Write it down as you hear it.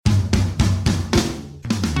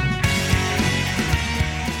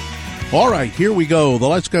All right, here we go. The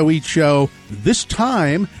Let's Go Eat Show. This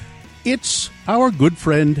time, it's our good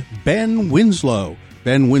friend Ben Winslow.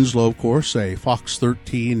 Ben Winslow, of course, a Fox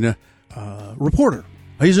 13 reporter.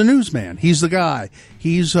 He's a newsman. He's the guy.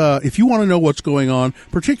 He's if you want to know what's going on,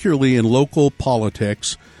 particularly in local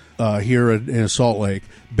politics here in Salt Lake,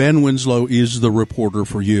 Ben Winslow is the reporter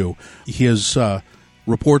for you. His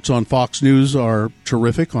reports on Fox News are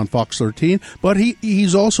terrific on Fox 13, but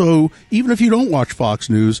he's also, even if you don't watch Fox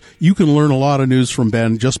News, you can learn a lot of news from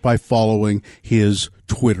Ben just by following his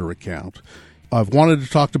Twitter account. I've wanted to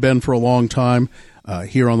talk to Ben for a long time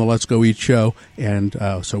here on the Let's Go Eat show, and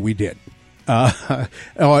so we did.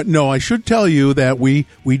 No, I should tell you that we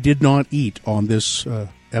did not eat on this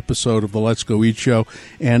episode of the Let's Go Eat show,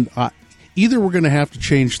 and either we're going to have to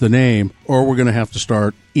change the name or we're going to have to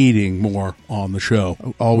start eating more on the show.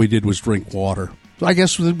 All we did was drink water. So I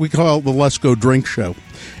guess we call it the Let's Go Drink show.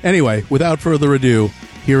 Anyway, without further ado,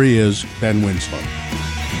 here he is, Ben Winslow.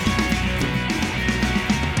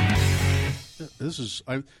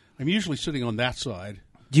 I'm usually sitting on that side.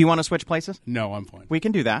 Do you want to switch places? No, I'm fine. We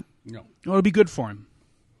can do that. No. Oh, it'll be good for him.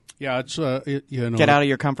 Yeah, it's get out of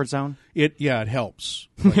your comfort zone. It helps.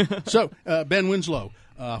 Right. So Ben Winslow,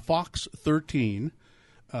 Fox 13.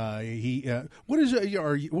 What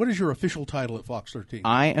is your official title at Fox 13?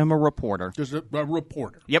 I am a reporter. Just a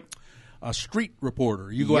reporter. Yep. A street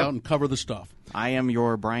reporter. You go out and cover the stuff. I am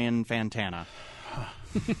your Brian Fantana.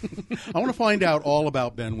 I want to find out all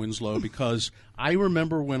about Ben Winslow because I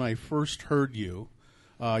remember when I first heard you,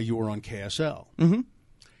 you were on KSL. Mm-hmm.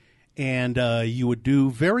 And you would do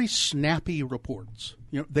very snappy reports.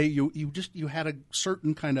 You know, you had a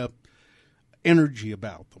certain kind of energy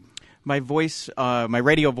about them. My voice, my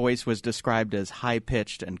radio voice, was described as high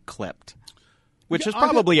pitched and clipped, which is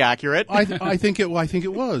probably accurate. I think it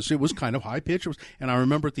was. It was kind of high pitched. And I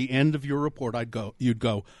remember at the end of your report, you'd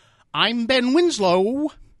go, "I'm Ben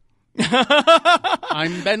Winslow."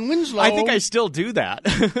 I'm Ben Winslow. I think I still do that.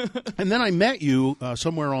 And then I met you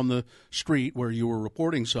somewhere on the street where you were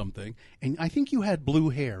reporting something, and I think you had blue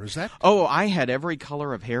hair. Is that? Oh, I had every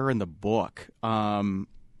color of hair in the book.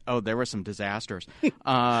 There were some disasters.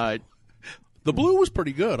 The blue was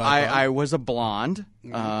pretty good. I was a blonde.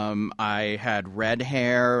 I had red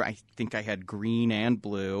hair. I think I had green and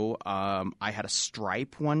blue. I had a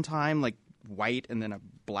stripe one time, like white and then a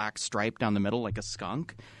black stripe down the middle, like a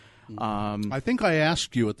skunk. I think I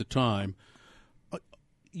asked you at the time,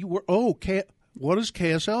 you were, what does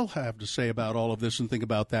KSL have to say about all of this and think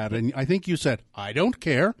about that? And I think you said, I don't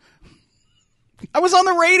care. I was on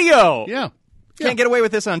the radio. Yeah. Can't get away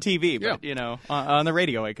with this on TV, but, on the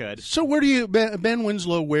radio I could. So where do you, Ben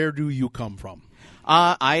Winslow, where do you come from?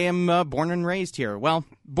 I am born and raised here. Well,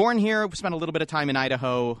 born here, spent a little bit of time in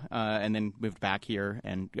Idaho, and then moved back here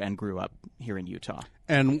and grew up here in Utah.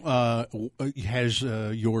 And has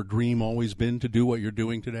your dream always been to do what you're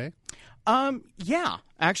doing today? Yeah.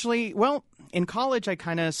 Actually, well, in college I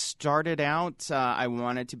kind of started out, I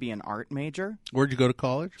wanted to be an art major. Where'd you go to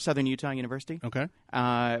college? Southern Utah University. Okay.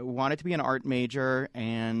 Wanted to be an art major,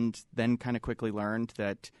 and then kind of quickly learned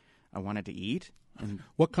that I wanted to eat. And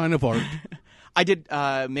what kind of art? I did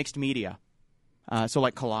mixed media, so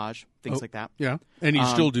like collage, things like that. Yeah, and you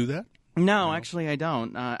still do that? No, actually I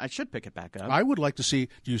don't. I should pick it back up. I would like to see,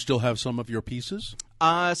 do you still have some of your pieces?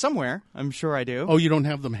 Somewhere. I'm sure I do. Oh, you don't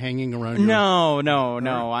have them hanging around your... No.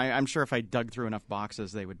 I'm sure if I dug through enough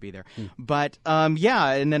boxes, they would be there. But,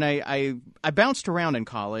 yeah, and then I bounced around in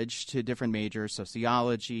college to different majors,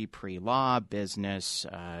 sociology, pre-law, business,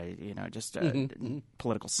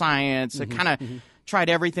 political science. I kind of tried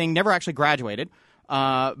everything, never actually graduated.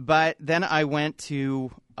 But then I went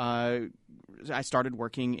to... I started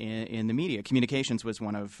working in the media. Communications was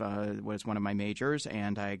one of my majors,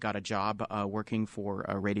 and I got a job working for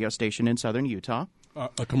a radio station in Southern Utah.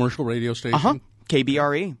 A commercial radio station?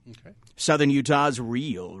 KBRE. Okay. Southern Utah's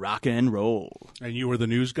real rock and roll. And you were the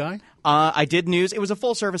news guy? I did news. It was a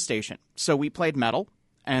full-service station. So we played metal,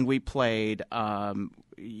 and we played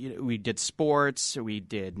we did sports, we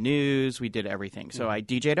did news, we did everything. So I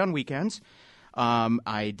DJ'd on weekends.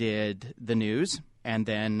 I did the news. And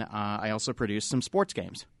then I also produced some sports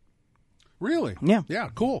games. Really? Yeah. Yeah,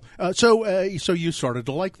 cool. So you started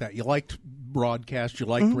to like that. You liked broadcast. You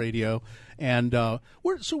liked radio. And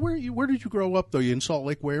where did you grow up, though? You in Salt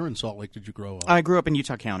Lake? Where in Salt Lake did you grow up? I grew up in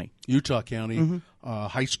Utah County. Utah County.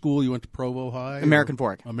 High school, you went to Provo High? American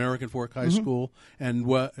Fork. American Fork High School. And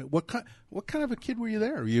what kind of a kid were you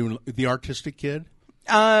there? Were you the artistic kid?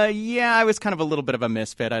 Yeah, I was kind of a little bit of a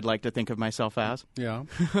misfit, I'd like to think of myself as. Yeah.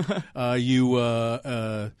 You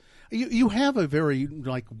have a very,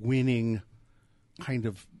 winning kind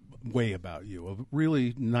of way about you, a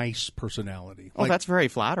really nice personality. Oh, that's very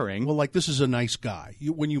flattering. Well, like, this is a nice guy.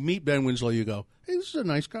 When you meet Ben Winslow, you go, hey, this is a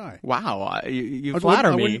nice guy. Wow, you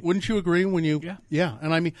flatter me. Wouldn't you agree when you... Yeah.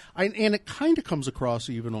 And I mean, and it kind of comes across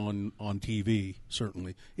even on TV,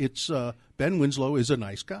 certainly. It's Ben Winslow is a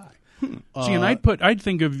nice guy. See, and I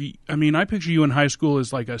picture you in high school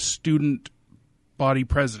as like a student body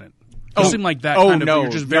president. You seem like that kind of... No.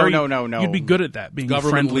 You're just very, no. You'd be good at that, being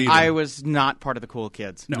Government friendly. leader. I was not part of the cool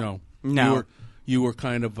kids. No. You were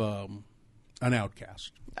kind of an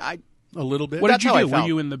outcast. A little bit. What did That's you how I do? Were felt.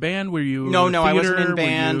 you in the band? Were you No, in I wasn't theater? in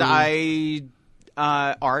band.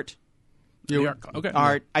 Art. Okay.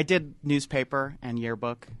 Art. I did newspaper and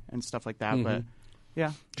yearbook and stuff like that, but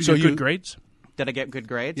yeah. Did you get good grades? Did I get good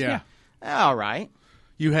grades? Yeah. All right.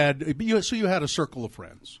 You had a circle of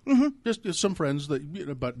friends, just some friends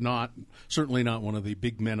that, but certainly not one of the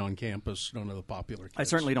big men on campus, none of the popular kids. I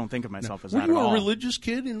certainly don't think of myself as Were that you at all. a religious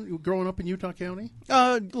kid growing up in Utah County?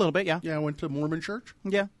 A little bit, yeah. Yeah, I went to Mormon church.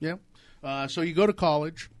 Yeah. So you go to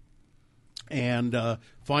college and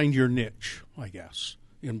find your niche, I guess,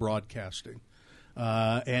 in broadcasting.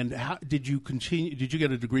 And how, did you continue? Did you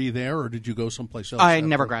get a degree there, or did you go someplace else? I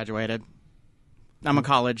never graduated. I'm a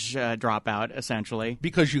college dropout, essentially.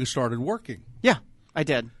 Because you started working. Yeah, I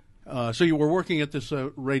did. So you were working at this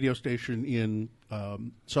radio station in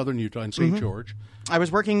southern Utah, in St. George. I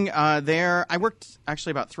was working there. I worked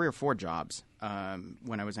actually about 3 or 4 jobs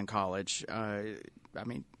when I was in college. I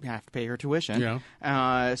mean, you have to pay your tuition.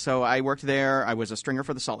 Yeah. So I worked there. I was a stringer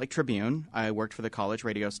for the Salt Lake Tribune. I worked for the college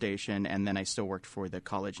radio station, and then I still worked for the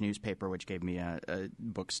college newspaper, which gave me a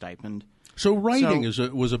book stipend. So writing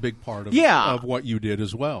was a big part of what you did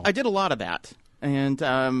as well. I did a lot of that, and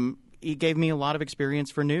it gave me a lot of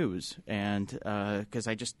experience for news, and because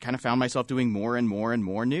I just kind of found myself doing more and more and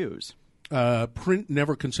more news. Print,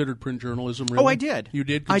 never considered print journalism, really? Oh, I did. You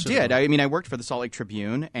did consider it? I mean, I worked for the Salt Lake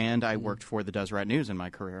Tribune, and I worked for the Deseret News in my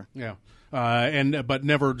career. Yeah. But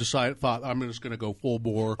never thought, I'm just going to go full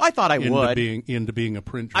bore. I thought I would. Into being a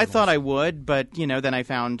print journalist. I thought I would, but, then I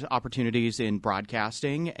found opportunities in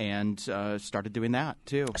broadcasting and started doing that,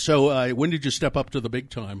 too. So when did you step up to the big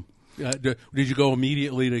time? Did you go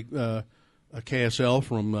immediately to KSL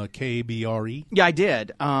from KBRE? Yeah, I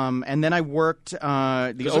did. And then I worked the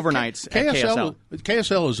overnights at KSL.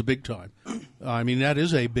 KSL is a big time. I mean, that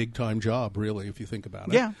is a big time job, really, if you think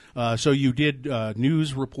about it. Yeah. So you did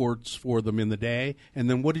news reports for them in the day, and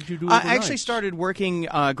then what did you do overnight? I actually started working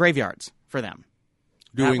graveyards for them.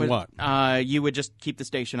 Doing what? You would just keep the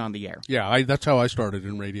station on the air. Yeah, that's how I started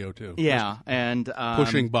in radio, too. Yeah, and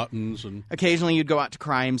pushing buttons. And occasionally you'd go out to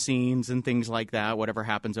crime scenes and things like that, whatever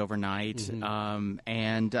happens overnight.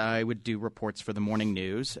 And I would do reports for the morning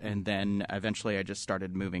news, and then eventually I just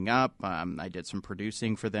started moving up. I did some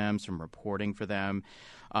producing for them, some reporting for them.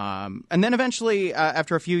 And then eventually,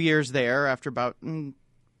 after a few years there, after about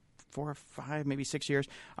 4 or 5, maybe 6 years,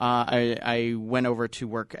 I went over to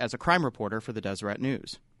work as a crime reporter for the Deseret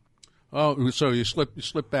News. Oh, so you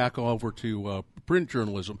slip back over to print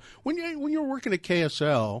journalism. When you were working at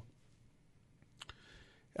KSL,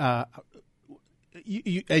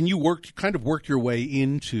 you worked your way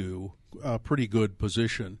into a pretty good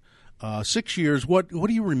position. 6 years. What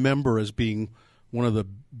do you remember as being one of the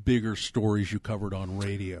bigger stories you covered on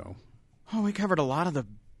radio? Oh, we covered a lot of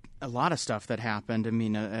stuff that happened. I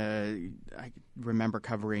mean, I remember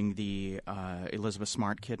covering the Elizabeth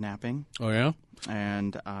Smart kidnapping. Oh, yeah?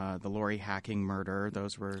 And the Lori Hacking murder.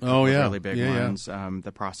 Those were really big ones. Yeah.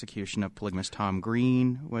 The prosecution of polygamous Tom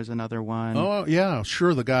Green was another one. Oh, yeah,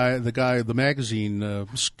 sure. The magazine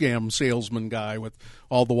scam salesman guy with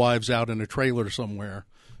all the wives out in a trailer somewhere.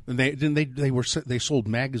 And they sold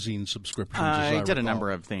magazine subscriptions. I did a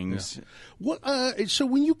number of things. Yeah. So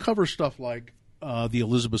when you cover stuff like the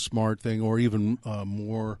Elizabeth Smart thing, or even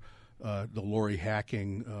more the Lori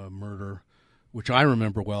Hacking murder, which I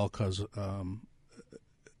remember well because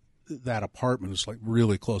that apartment is like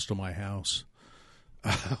really close to my house.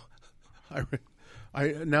 Now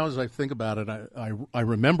as I think about it, I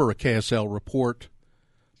remember a KSL report.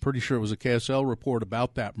 Pretty sure it was a KSL report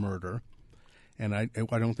about that murder, and I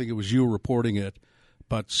don't think it was you reporting it,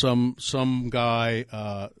 but some guy.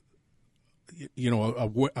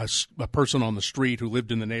 A person on the street who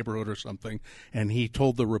lived in the neighborhood or something, and he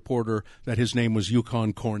told the reporter that his name was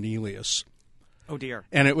Yukon Cornelius. Oh dear!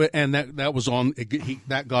 And that was on.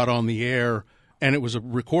 That got on the air, and it was a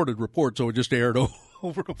recorded report, so it just aired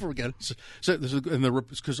over and over again. So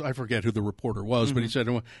because I forget who the reporter was, but he said,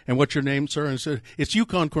 "And what's your name, sir?" And he said, "It's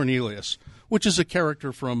Yukon Cornelius," which is a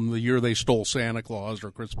character from the year they stole Santa Claus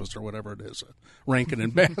or Christmas or whatever it is, Rankin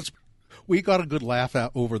and Bass. We got a good laugh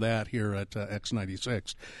out over that here at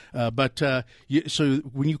X96. So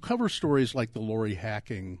when you cover stories like the Lori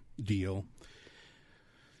hacking deal,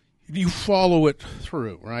 you follow it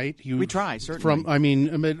through, right? We try, certainly. I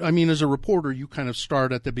mean, as a reporter, you kind of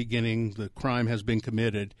start at the beginning. The crime has been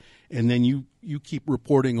committed, and then you keep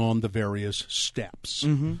reporting on the various steps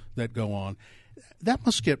that go on.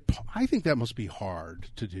 I think that must be hard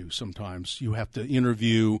to do sometimes. You have to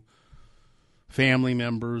interview family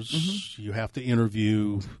members. You have to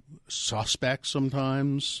interview suspects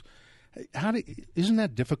sometimes. Isn't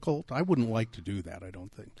that difficult? I wouldn't like to do that, I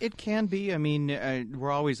don't think. It can be. I mean,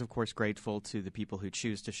 we're always, of course, grateful to the people who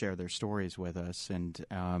choose to share their stories with us. And,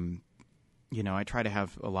 I try to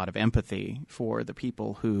have a lot of empathy for the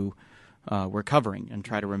people who we're covering and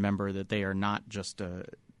try to remember that they are not just a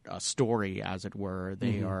story, as it were.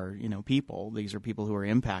 They are, people. These are people who are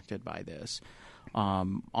impacted by this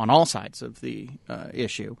on all sides of the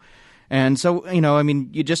issue. And so,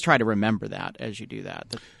 you just try to remember that as you do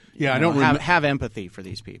that. Yeah, I don't have empathy for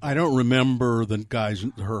these people. I don't remember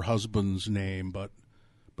her husband's name, but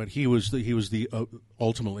he was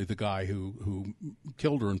ultimately the guy who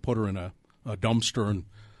killed her and put her in a dumpster,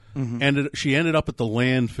 and she ended up at the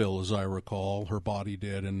landfill, as I recall. Her body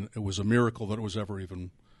did, and it was a miracle that it was ever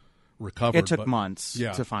even recovered. It took months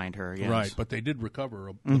to find her. Yes. Right, but they did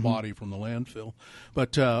recover the body from the landfill.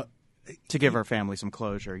 But to give her family some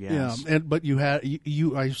closure, yes. Yeah, but I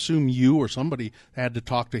assume you or somebody had to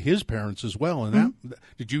talk to his parents as well. And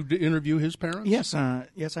did you interview his parents? Yes,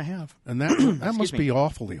 yes, I have. And that must be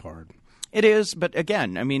awfully hard. It is, but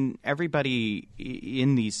again, everybody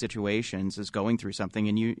in these situations is going through something,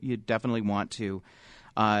 and you definitely want to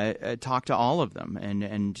talk to all of them,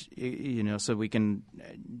 and so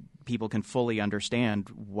people can fully understand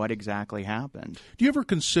what exactly happened. Do you ever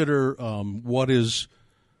consider what is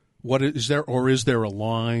there, or is there a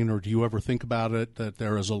line, or do you ever think about it that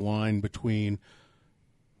there is a line between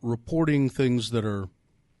reporting things that are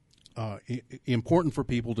important for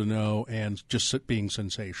people to know and just being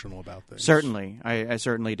sensational about things? Certainly. I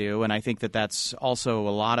certainly do. And I think that's also, a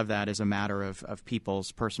lot of that is a matter of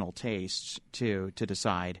people's personal tastes to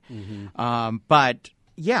decide. But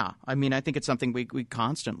yeah, I think it's something we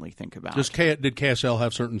constantly think about. Did KSL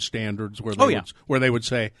have certain standards where they would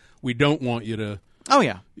say, we don't want you to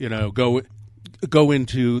go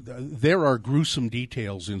into, there are gruesome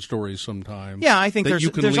details in stories sometimes. Yeah, I think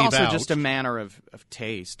there's also out. just a manner of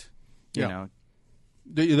taste. You know.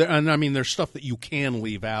 And there's stuff that you can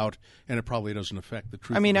leave out, and it probably doesn't affect the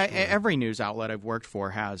truth. Every news outlet I've worked for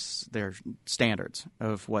has their standards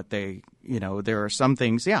of what they, there are some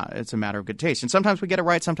things, it's a matter of good taste. And sometimes we get it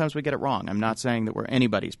right, sometimes we get it wrong. I'm not saying that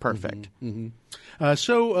anybody's perfect. And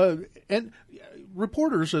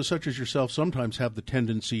reporters, such as yourself, sometimes have the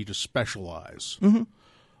tendency to specialize. Maybe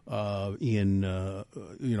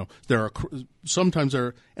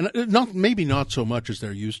not so much as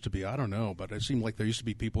there used to be. I don't know, but it seemed like there used to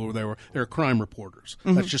be people who they're crime reporters.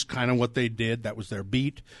 That's just kind of what they did. That was their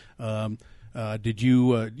beat. Did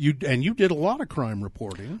you did a lot of crime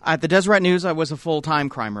reporting at the Deseret News? I was a full-time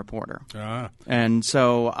crime reporter, and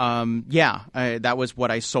so that was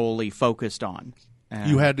what I solely focused on.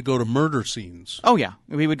 You had to go to murder scenes. Oh, yeah.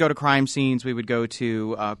 We would go to crime scenes. We would go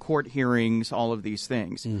to court hearings, all of these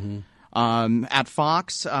things. At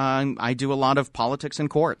Fox, I do a lot of politics and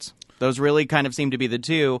courts. Those really kind of seem to be the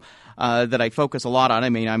two that I focus a lot on.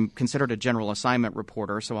 I'm considered a general assignment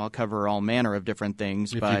reporter, so I'll cover all manner of different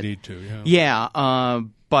things. If you need to, yeah. Yeah,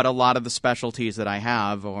 but a lot of the specialties that I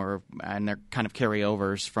have, and they're kind of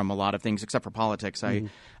carryovers from a lot of things, except for politics, I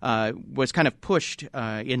was kind of pushed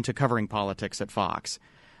into covering politics at Fox.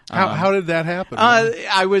 How did that happen?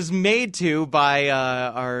 I was made to by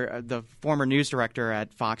the former news director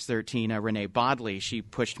at Fox 13, Renee Bodley. She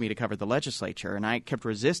pushed me to cover the legislature, and I kept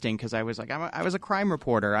resisting because I was like, I was a crime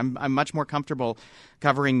reporter. I'm much more comfortable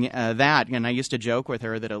covering that. And I used to joke with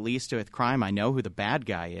her that at least with crime, I know who the bad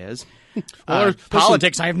guy is.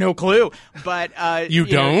 Politics, I have no clue. But you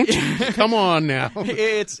don't? Come on now.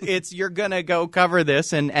 It's you're gonna go cover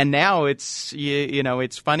this, and now it's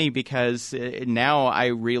it's funny because now I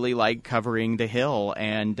really like covering the Hill,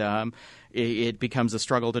 and it becomes a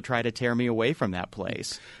struggle to try to tear me away from that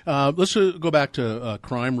place. Let's go back to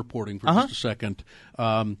crime reporting for just a second.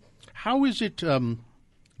 How is it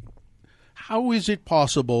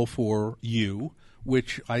possible for you?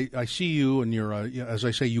 Which I see you, and you're, as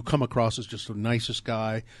I say, you come across as just the nicest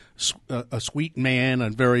guy, a sweet man,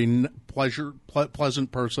 a very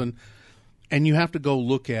pleasant person, and you have to go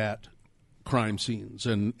look at crime scenes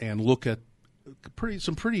and look at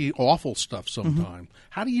some pretty awful stuff sometimes.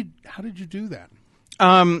 How did you do that?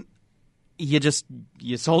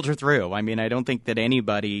 you soldier through. I mean, I don't think that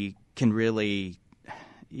anybody can really,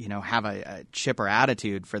 have a chip or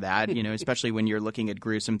attitude for that, especially when you're looking at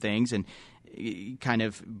gruesome things and kind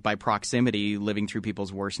of by proximity living through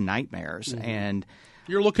people's worst nightmares. And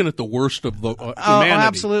you're looking at the worst of the humanity. Oh,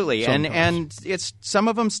 absolutely. Sometimes. And it's some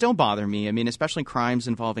of them still bother me. I mean, especially crimes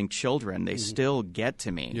involving children, they still get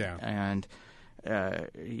to me. Yeah. And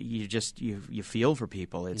you feel for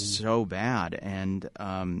people. It's so bad. And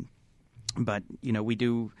but we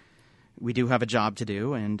do have a job to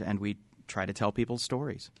do, and we try to tell people's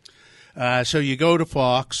stories. So you go to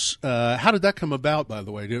Fox. How did that come about, by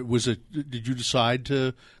the way? Did you decide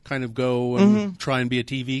to kind of go and try and be a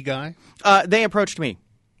TV guy? They approached me.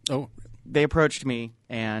 Oh. They approached me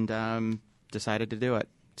and decided to do it.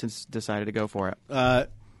 Decided to go for it.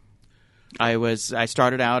 I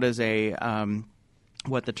started out as a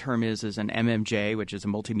what the term is an MMJ, which is a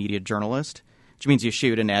multimedia journalist, which means you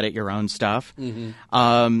shoot and edit your own stuff.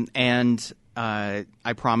 And I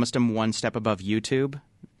promised them one step above YouTube,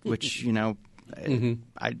 which, I'm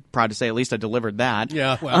proud to say at least I delivered that.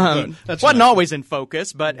 Yeah, well, good. That's wasn't nice. always in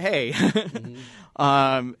focus, but hey.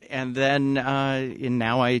 And then and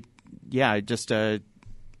now I just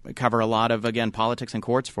cover a lot of, again, politics and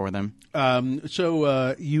courts for them.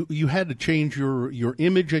 So you had to change your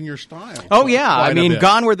image and your style. Oh, yeah. I mean, bit.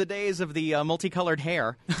 gone were the days of the multicolored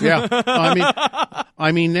hair. Yeah.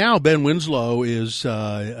 I mean, now Ben Winslow is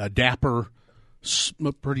a dapper,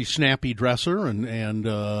 pretty snappy dresser and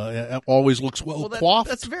always looks well coiffed.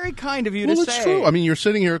 That's very kind of you Well, to it's say. true. I mean, you're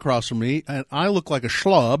sitting here across from me, and I look like a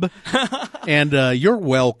schlub, and you're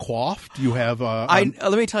well coiffed. You have.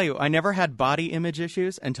 Let me tell you, I never had body image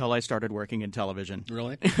issues until I started working in television.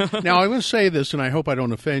 Really? Now, I'm going to say this, and I hope I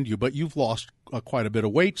don't offend you, but you've lost quite a bit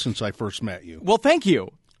of weight since I first met you. Well, thank you.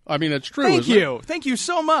 I mean, it's true. Thank isn't you. it? Thank you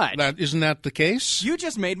so much. Isn't that the case? You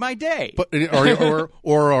just made my day. But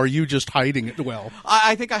or are you just hiding it well?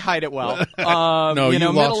 I think I hide it well. No,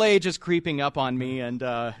 middle age is creeping up on me, and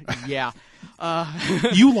yeah.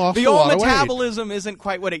 You lost the a old lot of weight. metabolism isn't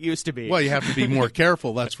quite what it used to be. Well, you have to be more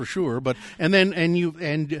careful, that's for sure. But have you?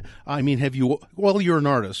 Well, you're an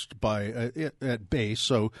artist at base,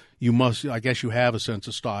 so you must. I guess you have a sense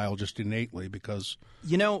of style just innately because.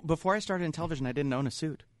 Before I started in television, I didn't own a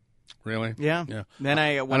suit. Really? Yeah. Then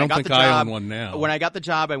I got think the job, I own one now. When I got the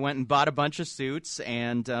job, I went and bought a bunch of suits,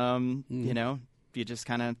 and you just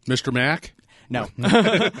kind of Mr. Mac. No,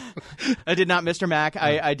 I did not, Mr. Mac.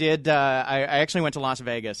 I did. I actually went to Las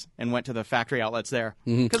Vegas and went to the factory outlets there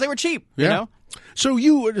because they were cheap. Yeah.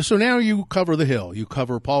 So now you cover the Hill. You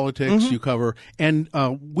cover politics. You cover, and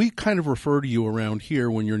we kind of refer to you around here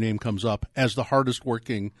when your name comes up as the hardest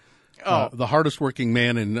working. The hardest working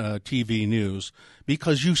man in TV news,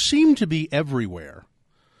 because you seem to be everywhere,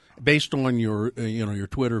 based on your your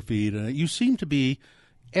Twitter feed. You seem to be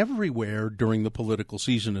everywhere during the political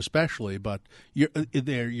season, especially. But you're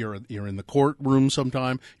in the courtroom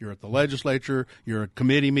sometime. You're at the legislature. You're at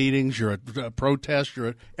committee meetings. You're at protests. You're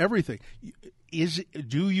at everything.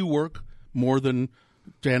 Do you work more than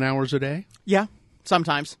 10 hours a day? Yeah,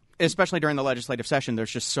 sometimes. Especially during the legislative session,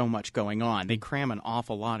 there's just so much going on. They cram an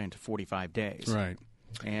awful lot into 45 days. Right.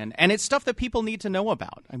 And it's stuff that people need to know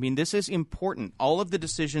about. I mean, this is important. All of the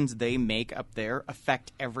decisions they make up there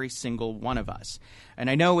affect every single one of us. And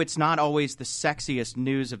I know it's not always the sexiest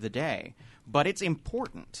news of the day, but it's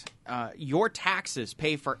important. Your taxes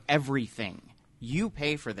pay for everything. You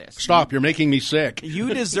pay for this. Stop. You're making me sick.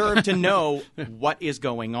 You deserve to know what is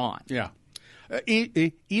going on. Yeah.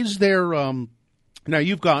 Is there... Now,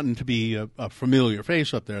 you've gotten to be a familiar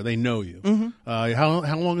face up there. They know you.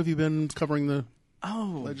 How long have you been covering the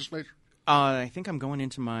legislature? I think I'm going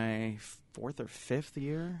into my 4th or 5th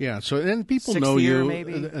year. Yeah, so and people 6th know year, you.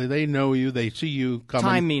 maybe. They know you. They see you coming.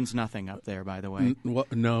 Time means nothing up there, by the way.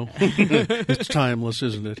 No. It's timeless,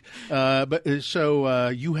 isn't it? So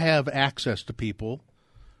you have access to people.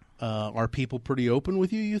 Are people pretty open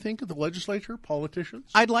with you think, at the legislature,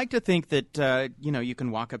 politicians? I'd like to think that, you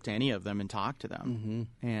can walk up to any of them and talk to them.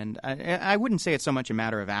 And I wouldn't say it's so much a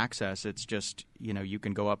matter of access. It's just, you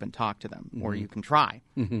can go up and talk to them, or you can try.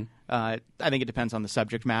 I think it depends on the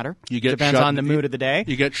subject matter. Depends on the mood of the day.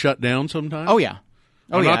 You get shut down sometimes? Oh, yeah.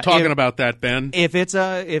 I'm not talking about that, Ben. If it's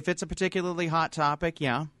a particularly hot topic,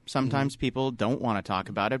 yeah. Sometimes people don't want to talk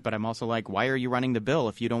about it, but I'm also like, why are you running the bill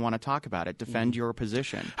if you don't want to talk about it? Defend your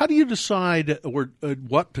position. How do you decide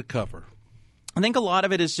what to cover? I think a lot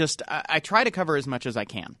of it is just I try to cover as much as I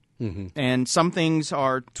can. And some things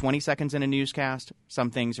are 20 seconds in a newscast.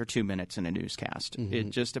 Some things are 2 minutes in a newscast.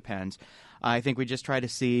 It just depends. I think we just try to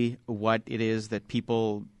see what it is that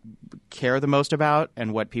people care the most about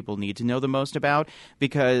and what people need to know the most about.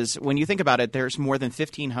 Because when you think about it, there's more than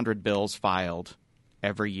 1,500 bills filed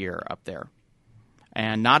every year up there.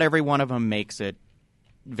 And not every one of them makes it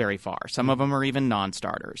very far. Some of them are even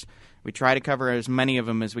non-starters. We try to cover as many of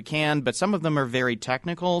them as we can, but some of them are very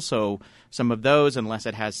technical, so some of those, unless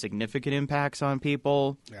it has significant impacts on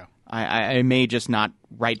people, I may just not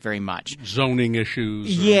write very much. Zoning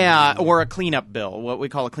issues. Or a cleanup bill, what we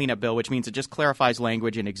call a cleanup bill, which means it just clarifies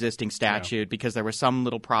language in existing statute because there was some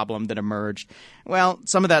little problem that emerged. Well,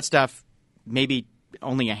 some of that stuff maybe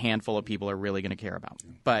only a handful of people are really going to care about.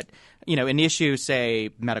 But, an issue, say,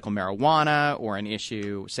 medical marijuana, or an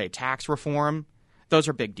issue, say, tax reform, those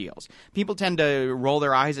are big deals. People tend to roll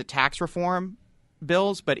their eyes at tax reform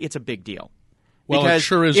bills, but it's a big deal. Well, because it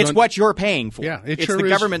sure is it's what you're paying for. Yeah, it's sure the is.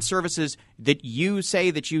 Government services that you say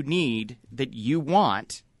that you need, that you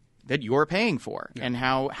want, that you're paying for, and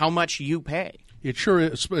how much you pay. It sure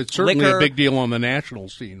is. It's certainly a big deal on the national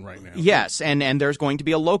scene right now. Yes, and there's going to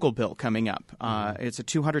be a local bill coming up. It's a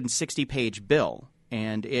 260-page bill,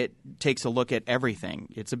 and it takes a look at everything.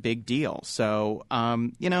 It's a big deal. So,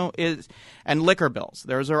 and liquor bills.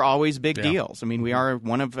 Those are always big deals. I mean, we are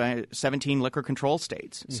one of 17 liquor control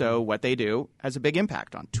states. So what they do has a big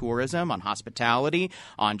impact on tourism, on hospitality,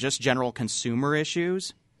 on just general consumer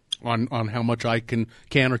issues. On how much I can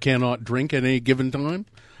or cannot drink at any given time?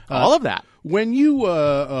 All of that. When you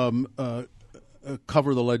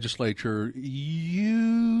cover the legislature,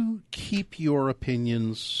 you keep your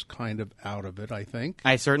opinions kind of out of it, I think.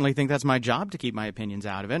 I certainly think that's my job to keep my opinions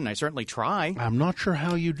out of it, and I certainly try. I'm not sure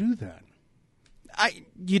how you do that.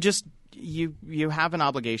 You have an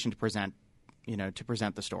obligation to present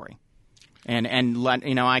the story. And let,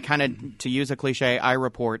 I kind of, to use a cliche, I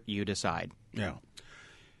report, you decide. Yeah.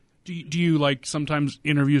 Do you like sometimes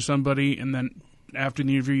interview somebody and then after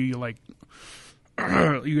the interview you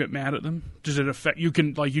you get mad at them? Does it affect you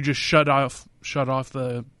just shut off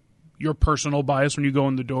your personal bias when you go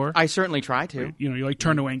in the door? I certainly try to. You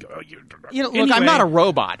turn away and go, look, anyway. I'm not a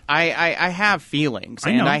robot. I have feelings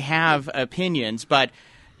and I have opinions, but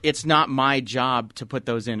it's not my job to put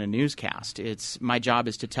those in a newscast. My job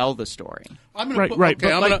is to tell the story. I'm going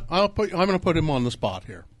to put him on the spot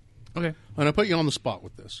here. Okay. I'm going to put you on the spot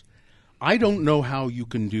with this. I don't know how you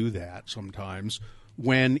can do that sometimes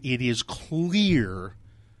when it is clear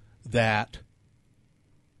that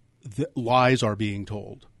the lies are being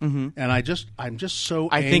told. Mm-hmm. And I'm just so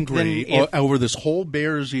angry over this whole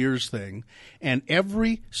Bears Ears thing. And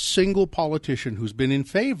every single politician who's been in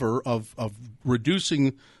favor of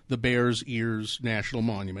reducing the Bears Ears National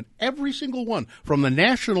Monument, every single one, from the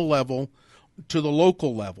national level to the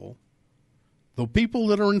local level, the people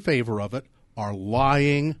that are in favor of it are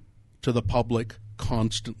lying to the public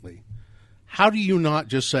constantly. How do you not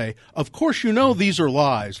just say, of course these are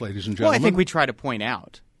lies, ladies and gentlemen? Well, I think we try to point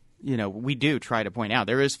out. We do try to point out.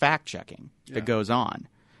 There is fact-checking that goes on.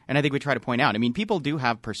 And I think we try to point out. I mean, people do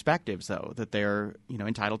have perspectives, though, that they're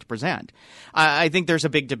entitled to present. I think there's a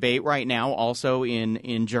big debate right now also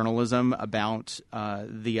in journalism about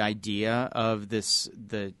the idea of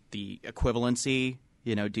the equivalency.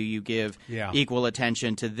 Do you give equal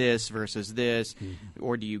attention to this versus this,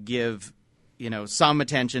 or do you give, some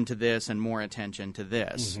attention to this and more attention to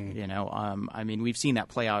this? Mm-hmm. I mean, we've seen that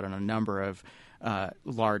play out on a number of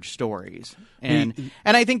large stories, and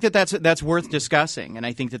I think that's worth discussing, and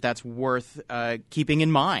I think that's worth keeping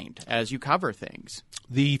in mind as you cover things.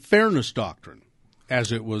 The fairness doctrine,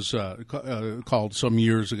 as it was called some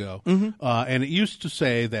years ago, and it used to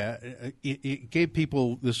say that it gave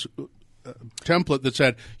people this template that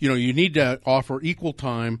said, you need to offer equal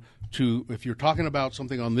time to, if you're talking about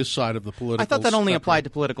something on this side of the political I thought that only applied to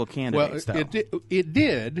political candidates, though. It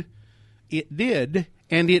did,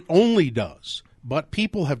 and it only does. But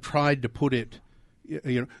people have tried to put it,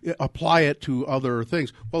 apply it to other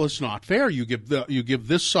things. Well, it's not fair. You give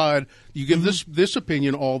this side, you give this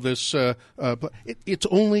opinion all this. It's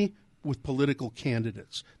only with political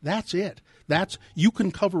candidates. That's it. You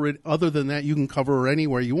can cover it. Other than that, you can cover it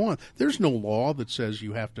anywhere you want. There's no law that says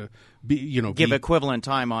you have to give equivalent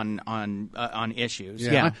time on issues.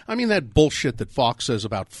 Yeah. I mean that bullshit that Fox says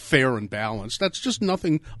about fair and balanced. That's just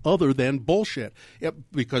nothing other than bullshit.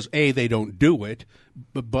 Because A, they don't do it,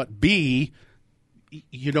 but B,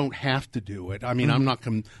 you don't have to do it. I mean, I'm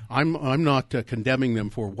not condemning them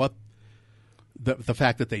for what. The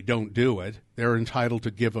fact that they don't do it, they're entitled to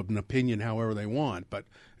give an opinion however they want. But,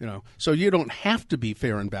 so you don't have to be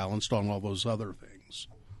fair and balanced on all those other things.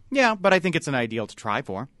 Yeah, but I think it's an ideal to try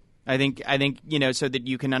for. I think so that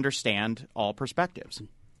you can understand all perspectives.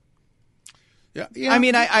 Yeah. I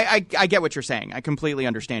mean, I get what you're saying. I completely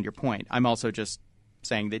understand your point. I'm also just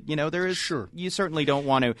saying that, there is Sure. You certainly don't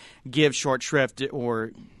want to give short shrift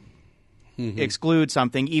or exclude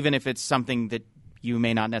something, even if it's something that you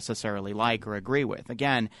may not necessarily like or agree with.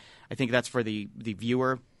 Again, I think that's for the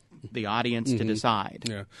viewer, the audience to decide.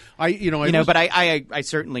 Yeah. But I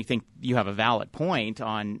certainly think you have a valid point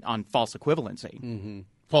on false equivalency.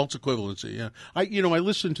 False equivalency, yeah. I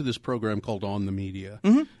listened to this program called On the Media,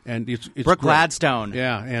 and it's Brooke great. Gladstone.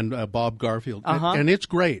 Yeah, and Bob Garfield, and it's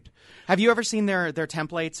great. Have you ever seen their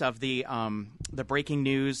templates of the breaking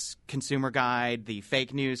news consumer guide, the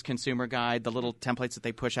fake news consumer guide, the little templates that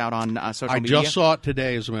they push out on social media? I just saw it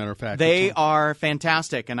today, as a matter of fact. They are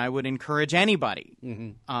fantastic, and I would encourage anybody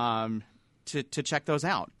to check those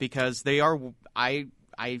out, because they are. I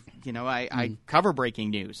cover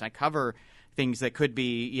breaking news. I cover things that could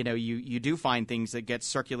be, you do find things that get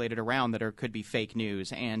circulated around that could be fake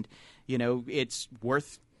news, and it's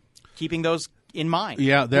worth keeping those in mind.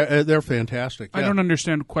 Yeah, they're fantastic. I don't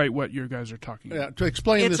understand quite what you guys are talking about. To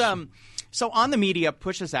explain this, so On the Media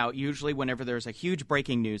pushes out, usually whenever there's a huge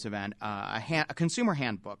breaking news event, a consumer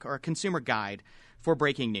handbook or a consumer guide for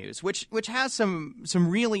breaking news, which has some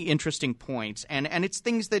really interesting points, and it's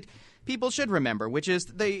things that people should remember, which is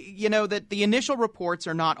that the initial reports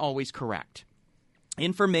are not always correct.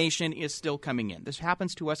 Information is still coming in. This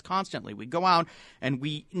happens to us constantly. We go out and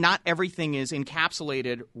not everything is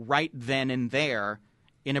encapsulated right then and there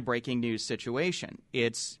in a breaking news situation.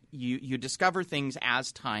 It's you discover things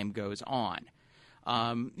as time goes on.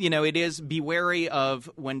 It is, be wary of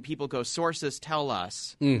when people go, sources tell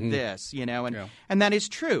us this, and that is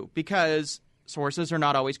true, because sources are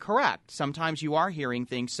not always correct. Sometimes you are hearing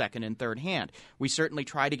things second and third hand. We certainly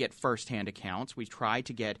try to get firsthand accounts. We try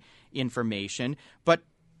to get information, but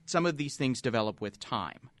some of these things develop with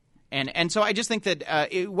time. And so I just think that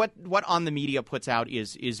what On the Media puts out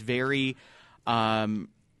is very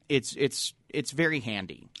it's very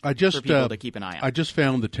handy for people to keep an eye on. I just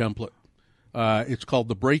found the template. It's called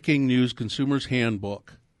the Breaking News Consumer's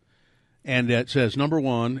Handbook. And it says, number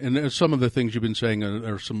one, and some of the things you've been saying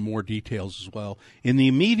are some more details as well. In the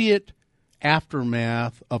immediate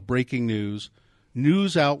aftermath of breaking news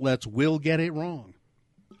outlets will get it wrong.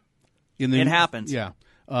 It happens. Yeah.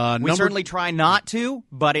 We certainly try not to,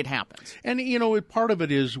 but it happens. And, part of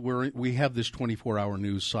it is we have this 24-hour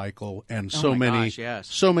news cycle, and so many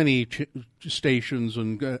stations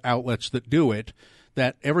and outlets that do it,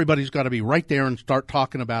 that everybody's got to be right there and start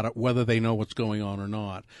talking about it, whether they know what's going on or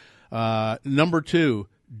not. Number two,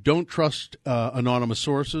 don't trust anonymous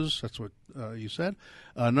sources. That's what you said.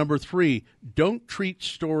 Number three, don't treat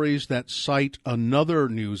stories that cite another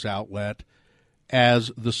news outlet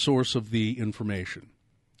as the source of the information.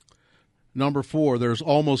 Number four, there's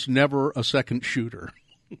almost never a second shooter.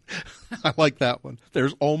 I like that one.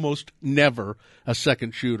 There's almost never a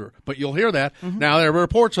second shooter, but you'll hear that. Now there are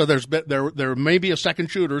reports of there may be a second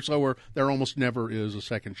shooter, so there almost never is a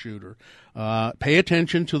second shooter. Pay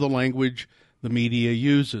attention to the language the media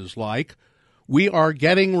uses, like we are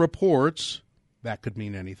getting reports. That could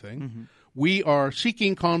mean anything. We are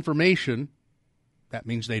seeking confirmation. That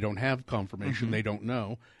means they don't have confirmation. They don't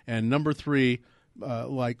know. And number three,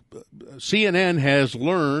 like CNN has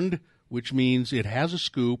learned, which means it has a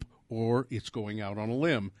scoop or it's going out on a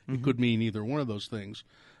limb. It could mean either one of those things.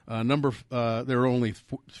 There are only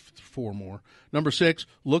four more. Number six,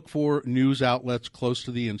 look for news outlets close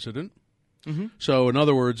to the incident. So, in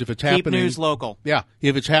other words, if it's happening... Keep news local. Yeah.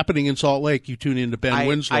 If it's happening in Salt Lake, you tune in to Ben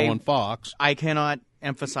Winslow on Fox. I cannot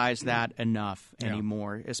emphasize that enough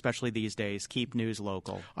anymore, especially these days. Keep news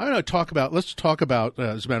local. Let's talk about,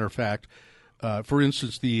 as a matter of fact, for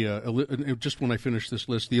instance, just when I finish this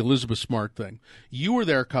list, the Elizabeth Smart thing. You were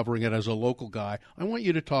there covering it as a local guy. I want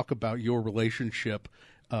you to talk about your relationship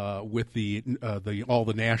with all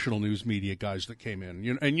the national news media guys that came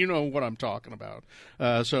in, and you know what I'm talking about.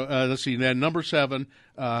 So let's see. Then number 7,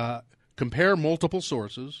 compare multiple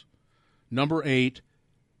sources. Number 8,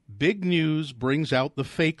 big news brings out the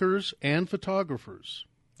fakers and photographers.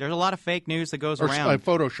 There's a lot of fake news that goes around.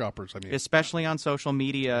 Photoshoppers, I mean. Especially on social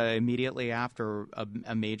media immediately after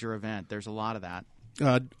a major event. There's a lot of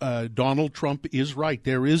that. Donald Trump is right.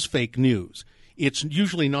 There is fake news. It's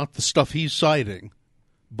usually not the stuff he's citing,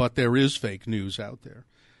 but there is fake news out there.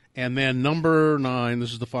 And then number 9,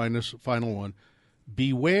 this is the final one,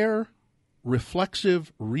 beware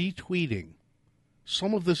reflexive retweeting.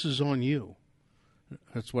 Some of this is on you.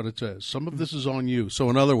 That's what it says. Some of this is on you. So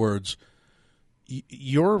in other words,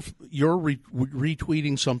 you're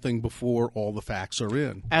retweeting something before all the facts are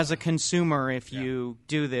in. As a consumer, if you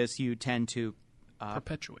do this, you tend to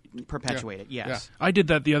perpetuate it. Yes, I did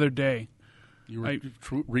that the other day. You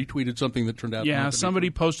retweeted something that turned out. Yeah, not to somebody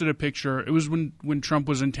be true. posted a picture. It was when Trump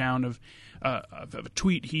was in town of a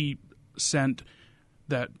tweet he sent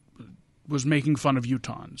that was making fun of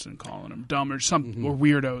Utahns and calling them dumb or something or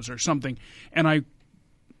weirdos or something. And I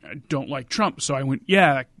don't like Trump, so I went,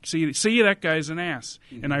 yeah, see that guy's an ass,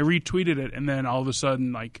 and I retweeted it, and then all of a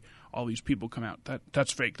sudden, like, all these people come out.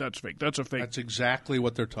 That's fake. That's fake. That's a fake. That's exactly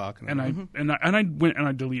what they're talking about. And I went and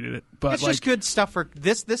I deleted it. But it's just good stuff for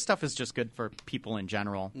this. This stuff is just good for people in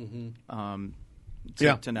general. To know.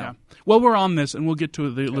 Yeah. Well, we're on this, and we'll get to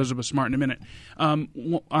the Elizabeth Smart in a minute.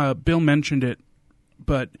 Bill mentioned it,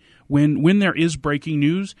 but when there is breaking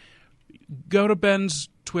news, go to Ben's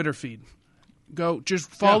Twitter feed. Go, just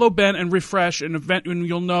follow Ben and refresh, and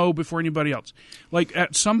you'll know before anybody else. Like,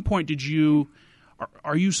 at some point,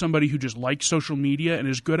 are you somebody who just likes social media and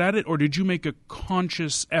is good at it, or did you make a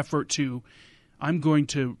conscious effort to, I'm going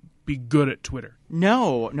to be good at Twitter?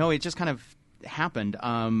 No, it just kind of happened.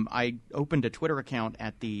 I opened a Twitter account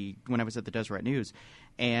when I was at the Deseret News,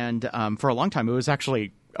 and for a long time it was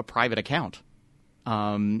actually a private account,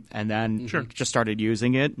 and then just started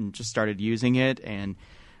using it, and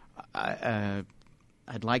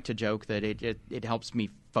I'd like to joke that it helps me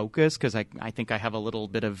focus because I think I have a little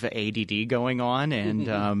bit of ADD going on,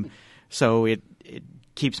 and so it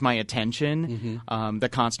keeps my attention. The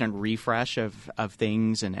constant refresh of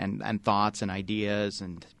things and thoughts and ideas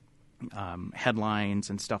and headlines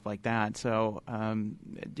and stuff like that. So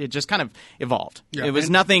it just kind of evolved. Yeah, it was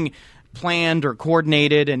nothing planned or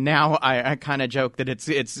coordinated, and now I kind of joke that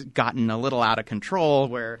it's gotten a little out of control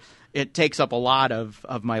where it takes up a lot of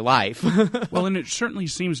my life. Well, and it certainly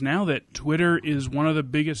seems now that Twitter is one of the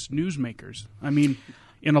biggest news makers. I mean,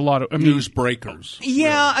 in a lot of news breakers.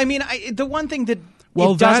 Yeah, really. I mean, the one thing that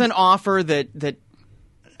it doesn't offer that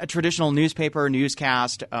a traditional newspaper or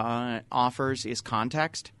newscast offers is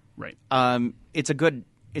context. Right. It's a good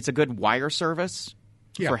wire service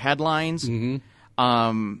for headlines.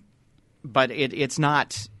 But it's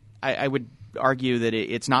not. I would argue that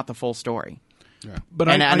it's not the full story. Yeah. But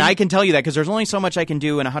I can tell you that because there's only so much I can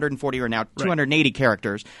do in 140 or now 280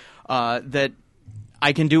 characters. That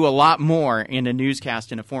I can do a lot more in a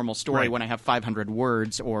newscast in a formal story when I have 500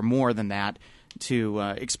 words or more than that to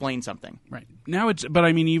explain something. Right. Now it's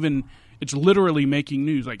literally making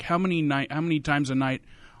news. Like how many times a night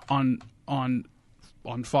on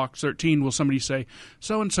Fox 13 will somebody say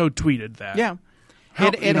so and so tweeted that? Yeah.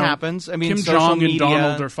 It happens. I mean, Kim Jong and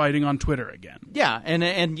Donald are fighting on Twitter again. Yeah,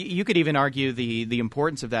 and you could even argue the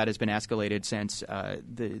importance of that has been escalated since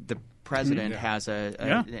the president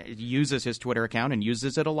uses his Twitter account and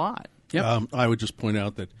uses it a lot. Yep. I would just point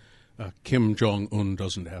out that Kim Jong-un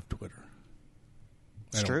doesn't have Twitter.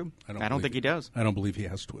 It's true. I don't think he does. I don't believe he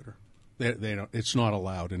has Twitter. They don't. It's not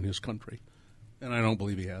allowed in his country, and I don't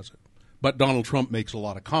believe he has it. But Donald Trump makes a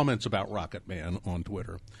lot of comments about Rocket Man on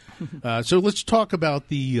Twitter. So let's talk about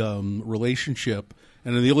the relationship.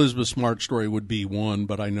 And the Elizabeth Smart story would be one,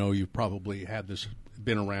 but I know you've probably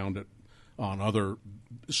been around on other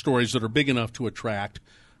stories that are big enough to attract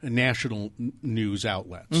national news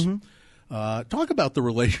outlets. Talk about the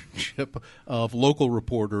relationship of local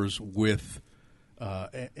reporters with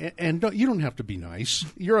and you don't have to be nice.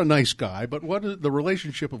 You're a nice guy, but what is the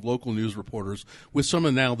relationship of local news reporters with some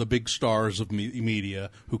of now the big stars of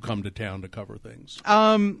media who come to town to cover things?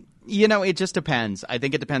 It just depends. I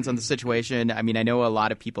think it depends on the situation. I mean, I know a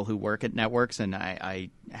lot of people who work at networks, and I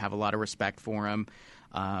have a lot of respect for them.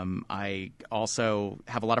 I also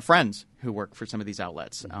have a lot of friends who work for some of these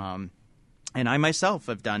outlets. And I myself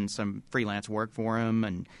have done some freelance work for them,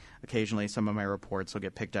 and occasionally some of my reports will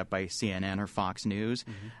get picked up by CNN or Fox News.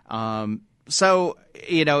 So,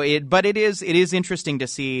 but it is interesting to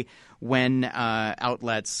see when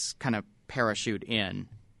outlets kind of parachute in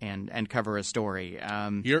and cover a story.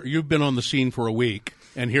 You've been on the scene for a week,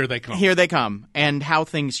 and here they come. Here they come, and how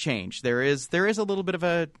things change. There is a little bit of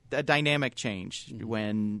a dynamic change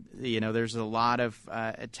when there's a lot of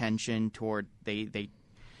attention toward they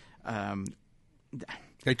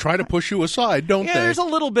try to push you aside, don't they? There's a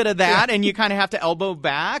little bit of that, and you kind of have to elbow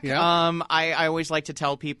back. Yeah. I always like to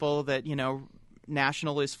tell people that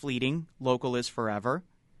national is fleeting, local is forever.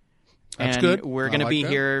 That's and good. We're going to be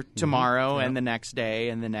here tomorrow and the next day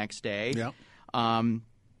and the next day. Yeah.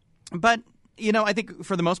 But I think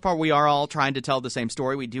for the most part we are all trying to tell the same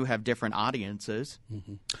story. We do have different audiences.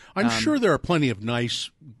 I'm sure there are plenty of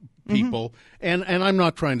nice people, and I'm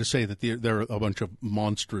not trying to say that there are a bunch of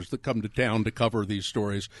monsters that come to town to cover these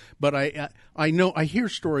stories, but I know I hear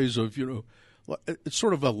stories of, it's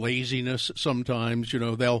sort of a laziness sometimes.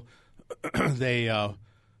 They'll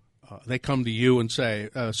they come to you and say,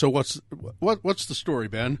 so what's the story,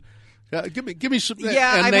 Ben? Give me some.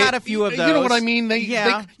 Yeah, and I've had a few of those. You know what I mean?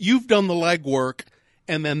 You've done the legwork.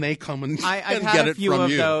 And then they come and, I've and had get a it few from of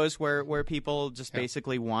you. those where people just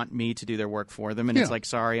basically want me to do their work for them, and it's like,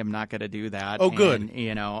 sorry, I'm not going to do that. Oh, good.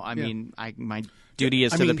 And, my duty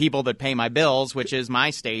is to the people that pay my bills, which is my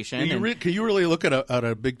station. Can you really look at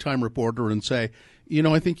a big time reporter and say,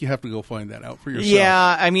 I think you have to go find that out for yourself?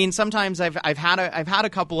 Yeah, I mean, sometimes I've had a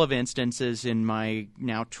couple of instances in my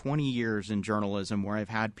now 20 years in journalism where I've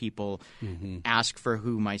had people ask for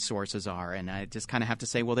who my sources are, and I just kind of have to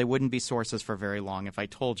say, well, they wouldn't be sources for very long if I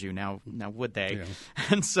told you. Now would they? Yeah.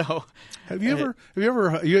 And so, you've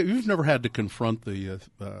never had to confront the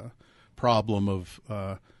problem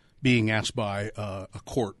of being asked by a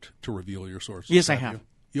court to reveal your sources? Yes, I have.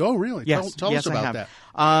 Oh, really? Yes, tell us about that.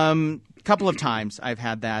 A couple of times I've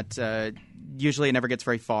had that. Usually it never gets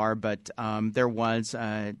very far, but there was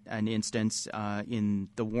an instance in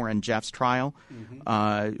the Warren Jeffs trial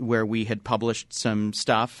where we had published some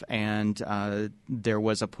stuff, and there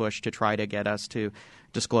was a push to try to get us to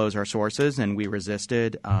disclose our sources, and we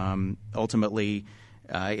resisted. Ultimately,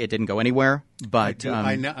 it didn't go anywhere. But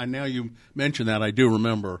now you mention that, I do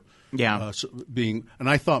remember. Yeah, and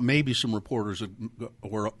I thought maybe some reporters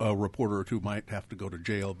or a reporter or two might have to go to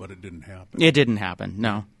jail, but it didn't happen. It didn't happen.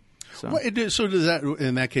 No. So, so does that?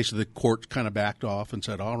 In that case, the court kind of backed off and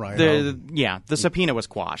said, "All right." The subpoena was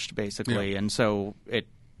quashed basically, and so it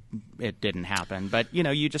didn't happen. But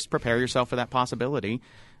you just prepare yourself for that possibility.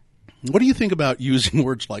 What do you think about using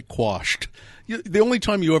words like quashed? The only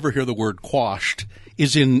time you ever hear the word quashed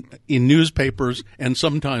is in newspapers, and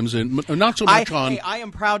sometimes not so much on. I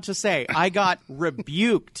am proud to say I got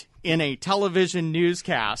rebuked in a television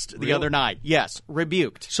newscast the other night. Yes,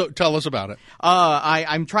 rebuked. So tell us about it.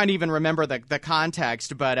 I'm trying to even remember the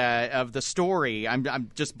context, but of the story.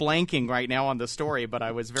 I'm just blanking right now on the story, but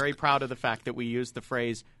I was very proud of the fact that we used the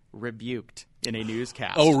phrase rebuked in a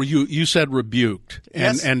newscast. Oh, you said rebuked,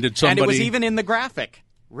 yes. And did somebody? And it was even in the graphic.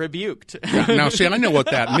 Rebuked. Now, see, I know what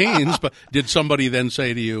that means, but did somebody then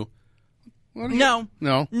say to you? No.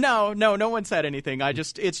 No one said anything.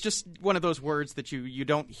 It's just one of those words that you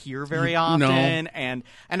don't hear very often. No.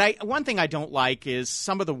 And one thing I don't like is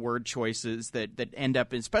some of the word choices that end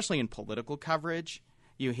up, especially in political coverage,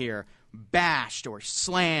 you hear bashed or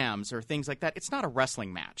slams or things like that. It's not a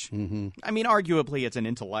wrestling match. Mm-hmm. I mean, arguably it's an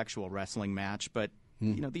intellectual wrestling match, but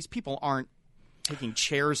these people aren't taking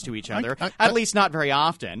chairs to each other, at least not very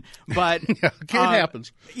often. But yeah, it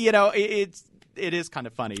happens. It is kind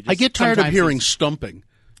of funny. I get tired of hearing stumping.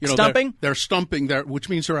 Stumping? They're stumping, which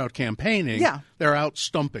means they're out campaigning. Yeah. They're out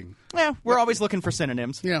stumping. Yeah, we're always looking for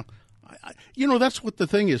synonyms. Yeah. That's what the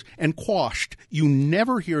thing is. And quashed, you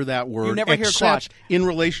never hear that word. You never hear quashed in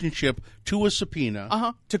relationship to a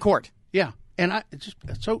subpoena. To court. Yeah. And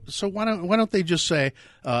so why don't they just say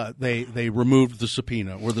they removed the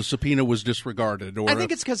subpoena or the subpoena was disregarded? Or I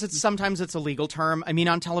think it's because sometimes it's a legal term. I mean,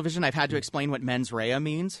 on television, I've had to explain what mens rea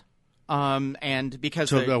means, and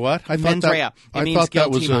because what I thought mens rea, I thought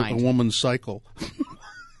that was a woman's cycle.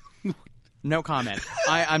 No comment.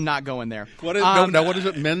 I'm not going there. What is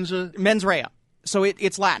it? Mens rea. So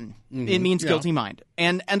it's Latin. Mm-hmm. It means guilty mind.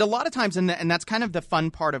 And a lot of times, and that's kind of the fun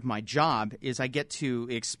part of my job, is I get to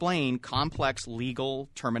explain complex legal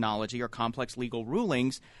terminology or complex legal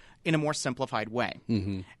rulings in a more simplified way.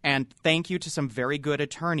 Mm-hmm. And thank you to some very good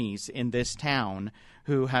attorneys in this town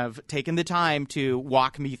who have taken the time to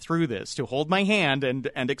walk me through this, to hold my hand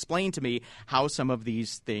and explain to me how some of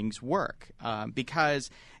these things work. Because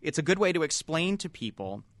it's a good way to explain to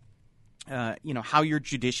people, how your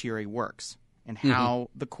judiciary works. And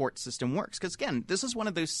how the court system works. Because, again, this is one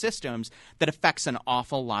of those systems that affects an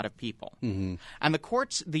awful lot of people. Mm-hmm. And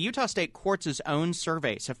the Utah State Courts' own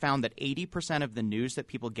surveys have found that 80% of the news that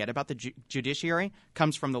people get about the judiciary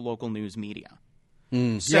comes from the local news media.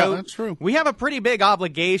 So yeah, that's true. We have a pretty big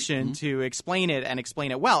obligation to explain it and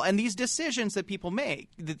explain it well. And these decisions that people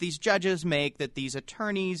make, that these judges make, that these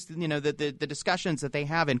attorneys, the discussions that they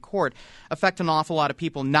have in court affect an awful lot of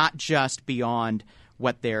people, not just beyond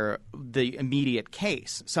what the immediate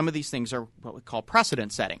case. Some of these things are what we call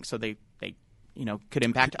precedent setting, so they could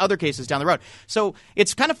impact other cases down the road. So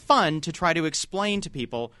it's kind of fun to try to explain to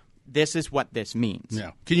people this is what this means.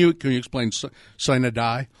 Yeah. Can you explain sine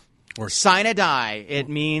die? Or Sine die. It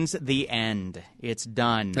means the end. It's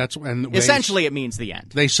done. Essentially, it means the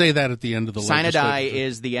end. They say that at the end of the legislature. Sine die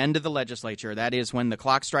is the end of the legislature. That is when the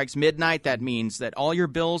clock strikes midnight. That means that all your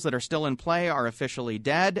bills that are still in play are officially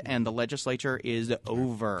dead, and the legislature is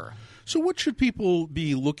over. So what should people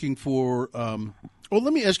be looking for? Well,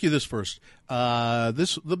 let me ask you this first.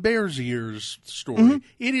 The Bears Ears story,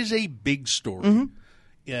 it is a big story.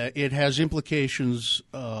 It has implications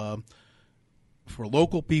for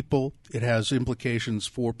local people. It has implications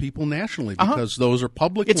for people nationally because those are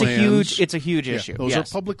public lands. It's a huge issue. Those are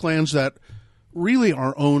public lands that really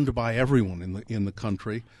are owned by everyone in the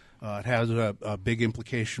country. It has a big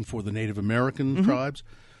implication for the Native American tribes.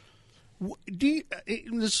 You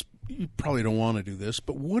probably don't want to do this,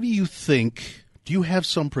 but what do you think? Do you have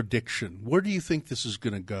some prediction? Where do you think this is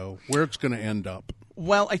going to go? Where it's going to end up?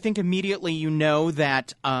 Well, I think immediately you know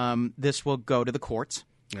that this will go to the courts.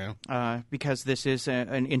 Yeah, because this is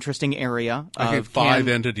an interesting area. I think 5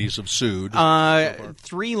 entities have sued.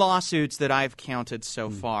 3 lawsuits that I've counted so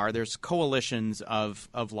far. There's coalitions of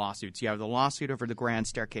lawsuits. You have the lawsuit over the Grand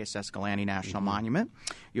Staircase Escalante National Monument.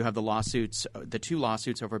 You have the 2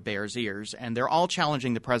 lawsuits over Bears Ears, and they're all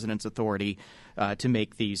challenging the president's authority to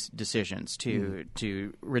make these decisions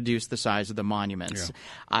to reduce the size of the monuments.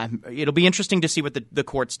 Yeah. It'll be interesting to see what the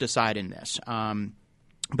courts decide in this.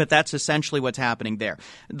 But that's essentially what's happening there.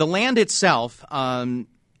 The land itself,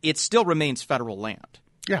 it still remains federal land.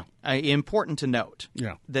 Yeah. Important to note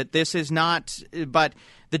that this is not – but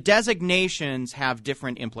the designations have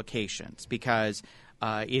different implications because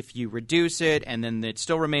if you reduce it and then it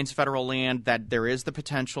still remains federal land, that there is the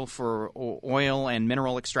potential for oil and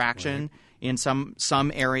mineral extraction in some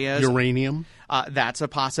areas. Uranium. That's a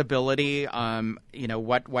possibility.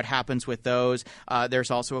 What happens with those? There's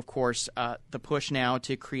also, of course, the push now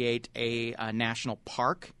to create a national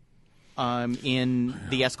park in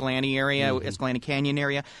the Escalante area, Escalante Canyon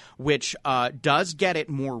area, which does get it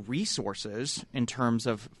more resources in terms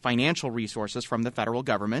of financial resources from the federal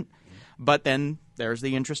government. But then there's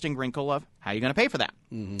the interesting wrinkle of how are you going to pay for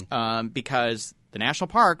that? Because the national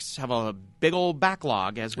parks have a big old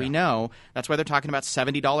backlog, as we know. That's why they're talking about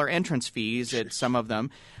 $70 entrance fees at some of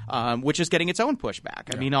them, which is getting its own pushback.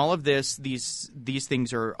 Yeah. I mean, all of these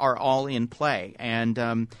things are all in play. And,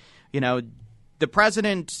 the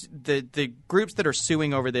president, the groups that are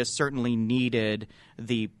suing over this certainly needed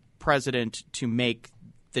the president to make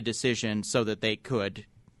the decision so that they could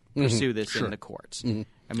pursue this in the courts.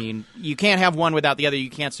 I mean, you can't have one without the other. You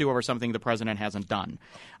can't sue over something the president hasn't done.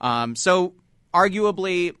 So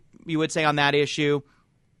arguably, you would say on that issue,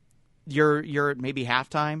 you're at maybe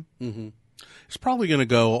halftime. It's probably going to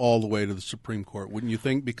go all the way to the Supreme Court, wouldn't you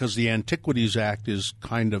think? Because the Antiquities Act is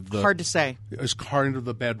kind of the hard to say. It's kind of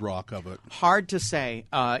the bedrock of it. Hard to say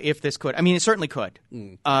if this could. I mean, it certainly could.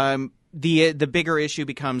 The bigger issue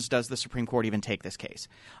becomes: does the Supreme Court even take this case?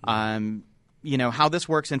 How this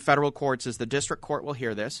works in federal courts is the district court will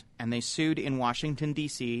hear this, and they sued in Washington,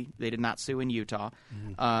 D.C. They did not sue in Utah.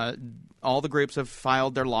 All the groups have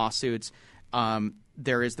filed their lawsuits.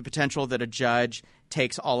 There is the potential that a judge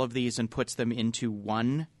takes all of these and puts them into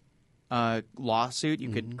one lawsuit. You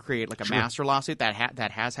could create like a master lawsuit. That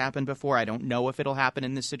has happened before. I don't know if it'll happen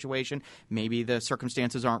in this situation. Maybe the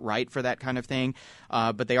circumstances aren't right for that kind of thing,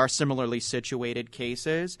 but they are similarly situated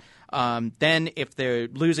cases. Then if the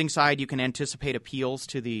losing side, you can anticipate appeals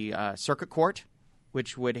to the circuit court,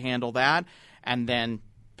 which would handle that, and then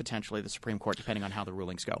potentially the Supreme Court, depending on how the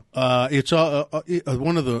rulings go. It's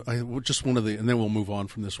one of the, and then we'll move on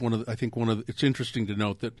from this. It's interesting to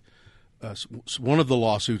note that one of the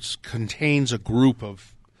lawsuits contains a group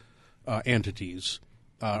of entities.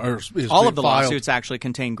 All of the lawsuits actually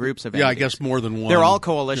contain groups of entities. Yeah, I guess more than one. They're all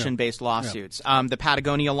coalition-based lawsuits. Yeah. The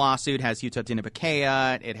Patagonia lawsuit has Utah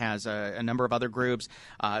Dinibakea. It has a number of other groups.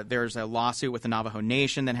 There's a lawsuit with the Navajo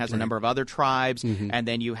Nation that has a number of other tribes. And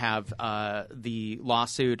then you have the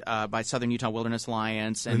lawsuit by Southern Utah Wilderness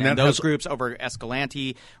Alliance and those groups over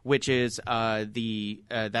Escalante, which is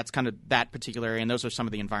that's kind of that particular area, and those are some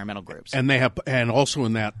of the environmental groups. And they have, and also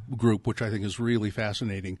in that group, which I think is really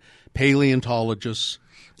fascinating, paleontologists.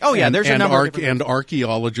 Oh, yeah, there's a number of and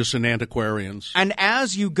archaeologists and antiquarians. And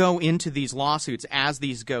as you go into these lawsuits, as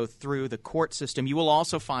these go through the court system, you will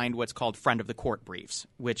also find what's called friend of the court briefs,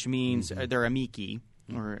 which means they're amici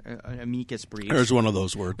or amicus briefs. There's one of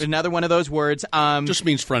those words. Another one of those words. Just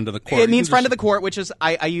means friend of the court. It means friend of the court, which is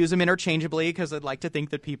I use them interchangeably because I'd like to think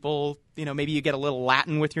that people, maybe you get a little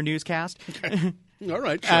Latin with your newscast. Okay. All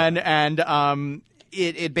right. Sure. And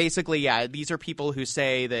it basically, these are people who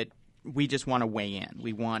say that we just want to weigh in.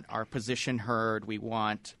 We want our position heard. We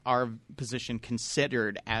want our position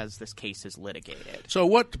considered as this case is litigated. So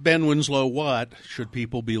what, Ben Winslow, what should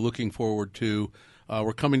people be looking forward to?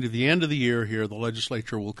 We're coming to the end of the year here. The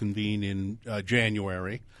legislature will convene in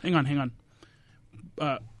January. Hang on.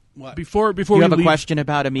 What? Before You we have a leave, question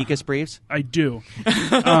about amicus briefs? I do.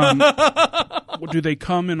 Do they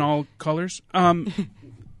come in all colors?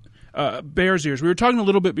 Bears ears. We were talking a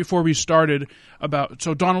little bit before we started about,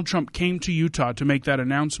 so Donald Trump came to Utah to make that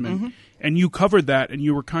announcement, and you covered that, and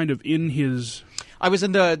you were kind of in his... I was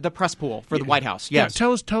in the press pool for the White House, yes.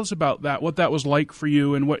 Yeah, tell us about that, what that was like for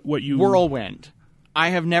you, and what you... Whirlwind. I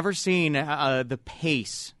have never seen the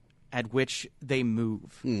pace at which they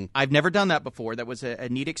move. I've never done that before. That was a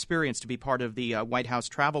neat experience to be part of the White House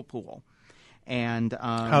travel pool. And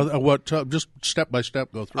just step by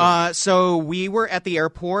step go through. So we were at the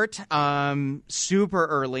airport super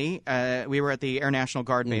early. We were at the Air National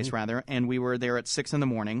Guard base, rather, and we were there at 6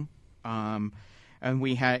 a.m. And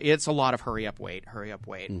we had it's a lot of hurry up, wait.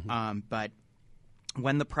 But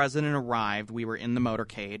when the president arrived, we were in the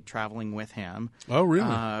motorcade traveling with him. Oh, really?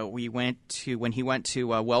 When he went to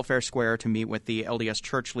Welfare Square to meet with the LDS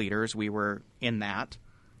church leaders, we were in that,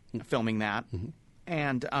 filming that,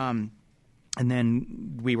 and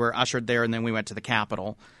then we were ushered there, and then we went to the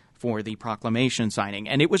Capitol for the proclamation signing.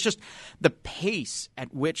 And it was just the pace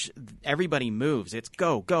at which everybody moves. It's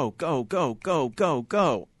go, go, go, go, go, go,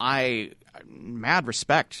 go. Mad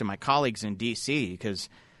respect to my colleagues in D.C. because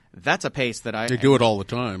that's a pace that they do it all the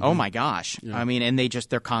time. Oh, my gosh. Yeah. I mean, and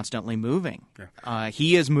they're constantly moving. Yeah.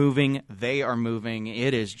 He is moving. They are moving.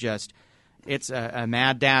 It is just it's a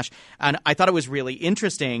mad dash. And I thought it was really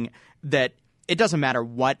interesting that it doesn't matter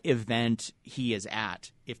what event he is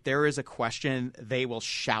at. If there is a question, they will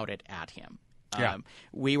shout it at him. Yeah.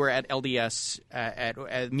 We were at LDS at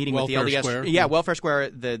a meeting Welfare with the LDS. Square. Yeah, Welfare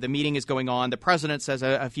Square. The meeting is going on. The president says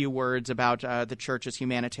a few words about the church's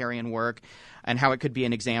humanitarian work and how it could be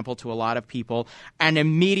an example to a lot of people. And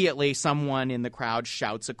immediately someone in the crowd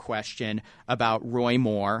shouts a question about Roy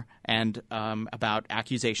Moore and about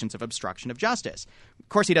accusations of obstruction of justice. Of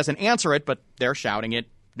course, he doesn't answer it, but they're shouting it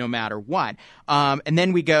no matter what. And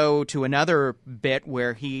then we go to another bit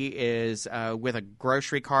where he is with a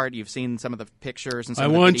grocery cart. You've seen some of the pictures and some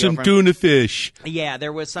of the want some tuna fish. Yeah,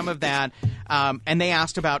 there was some of that. And they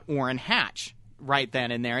asked about Orrin Hatch right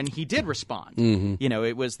then and there, and he did respond. You know,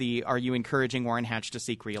 it was are you encouraging Orrin Hatch to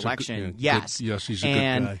seek re-election? Yes. Yes, he's a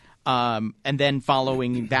good guy. And then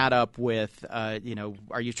following that up with, are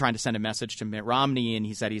you trying to send a message to Mitt Romney? And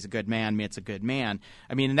he said he's a good man. Mitt's a good man.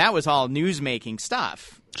 I mean, and that was all news-making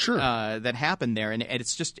stuff. Sure. That happened there, and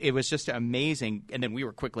it was just amazing. And then we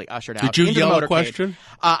were quickly ushered out. Did you into yell the a question?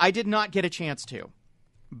 I did not get a chance to.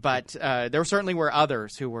 But there certainly were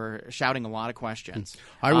others who were shouting a lot of questions.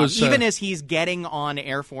 I was even as he's getting on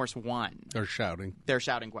Air Force One. They're shouting. They're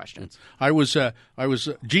shouting questions. I was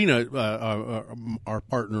Gina, our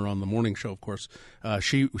partner on the morning show, of course.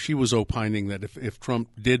 She was opining that if Trump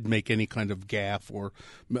did make any kind of gaffe or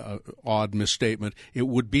odd misstatement, it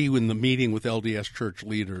would be in the meeting with LDS church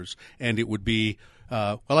leaders, and it would be.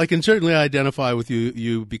 Well, I can certainly identify with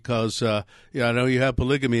you because I know you have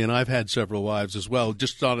polygamy, and I've had several wives as well,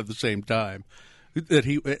 just not at the same time.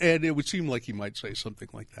 And it would seem like he might say something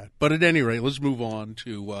like that. But at any rate, let's move on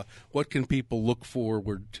to what can people look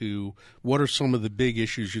forward to? What are some of the big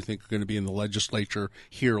issues you think are going to be in the legislature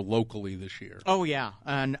here locally this year? Oh, yeah.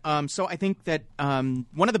 And so I think that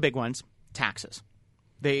one of the big ones, taxes.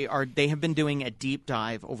 They have been doing a deep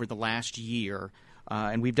dive over the last year.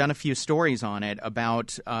 And we've done a few stories on it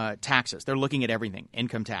about taxes. They're looking at everything: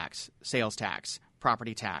 income tax, sales tax,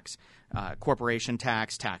 property tax, corporation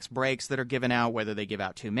tax breaks that are given out, whether they give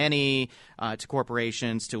out too many to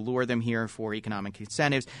corporations to lure them here for economic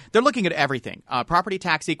incentives. They're looking at everything. Property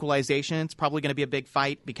tax equalization is probably going to be a big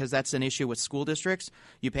fight because that's an issue with school districts.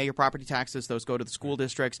 You pay your property taxes, those go to the school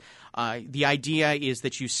districts. The idea is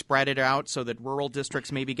that you spread it out so that rural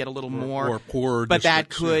districts maybe get a little more. Or poorer but that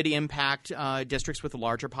districts, could impact districts with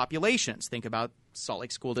larger populations. Think about Salt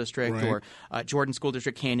Lake School District Right. or Jordan School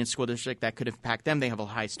District, Canyon School District. That could impact them. They have a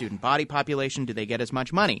high student body population. Do they get as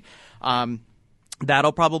much money? That'll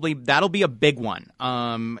be a big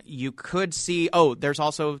one. You could see. Oh, there's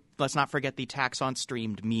also, let's not forget the tax on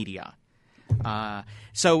streamed media.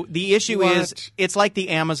 So the issue is, it's like the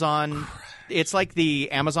Amazon. It's like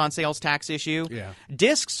the Amazon sales tax issue. Yeah.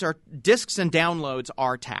 Discs and downloads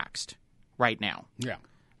are taxed right now. Yeah.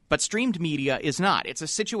 But streamed media is not. It's a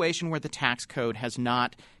situation where the tax code has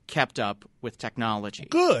not kept up with technology.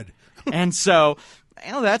 Good. And so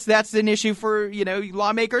Well, that's an issue for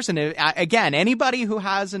lawmakers, and again, anybody who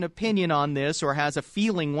has an opinion on this or has a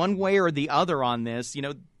feeling one way or the other on this,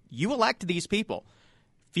 you elect these people.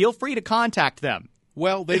 Feel free to contact them.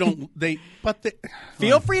 Well, they don't.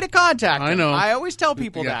 Feel free to contact them. I know. I always tell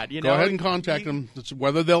people that. Go ahead and contact them. It's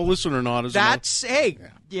whether they'll listen or not is that's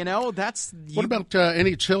What about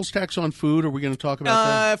any sales tax on food? Are we going to talk about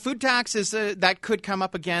that? Food tax is that could come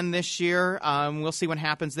up again this year. We'll see what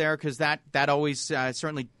happens there because that always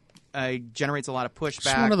certainly generates a lot of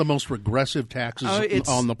pushback. It's one of the most regressive taxes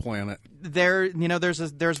on the planet. There's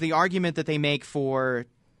the argument that they make for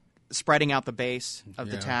spreading out the base of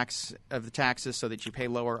the taxes so that you pay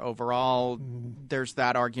lower overall. There's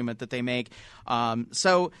that argument that they make.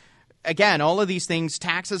 So again, all of these things,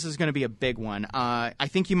 taxes is going to be a big one. I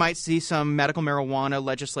think you might see some medical marijuana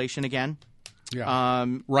legislation again. Yeah.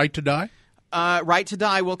 Right to die? Right to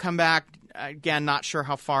die will come back. Again, not sure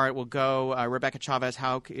how far it will go. Rebecca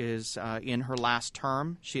Chavez-Hauk is in her last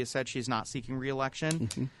term. She has said she's not seeking re-election.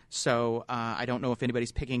 Mm-hmm. So I don't know if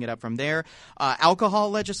anybody's picking it up from there.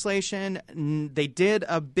 Alcohol legislation, they did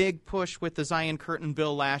a big push with the Zion Curtin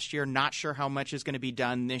bill last year. Not sure how much is going to be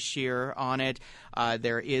done this year on it.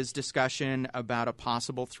 There is discussion about a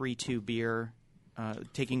possible 3-2 beer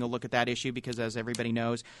taking a look at that issue because, as everybody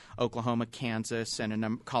knows, Oklahoma, Kansas,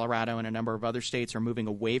 and Colorado and a number of other states are moving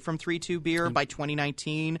away from 3-2 beer by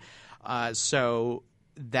 2019. So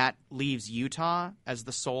that leaves Utah as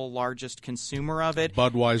the sole largest consumer of it.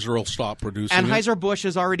 Budweiser will stop producing it. Anheuser-Busch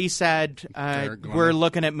has already said we're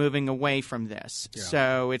looking at moving away from this. Yeah.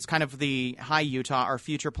 So it's kind of the, hi, Utah, our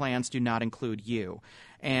future plans do not include you.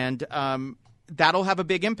 And that'll have a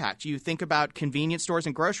big impact. You think about convenience stores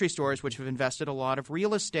and grocery stores, which have invested a lot of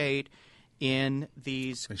real estate in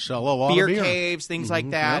these beer caves, things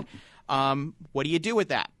like that. Yep. What do you do with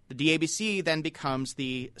that? The DABC then becomes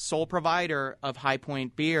the sole provider of High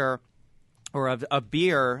Point beer or of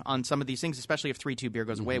beer on some of these things, especially if 3-2 beer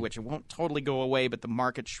goes away, which it won't totally go away, but the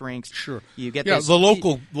market shrinks. Sure. You get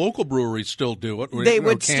the local breweries still do it. They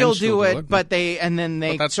would still do it, but they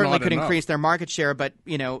certainly could increase their market share. But,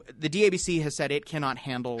 the DABC has said it cannot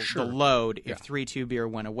handle the load if 3-2 beer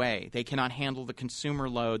went away. They cannot handle the consumer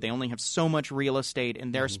load. They only have so much real estate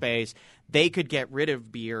in their space. They could get rid of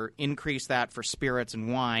beer, increase that for spirits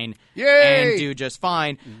and wine, and do just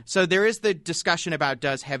fine. So there is the discussion about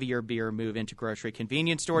does heavier beer move into grocery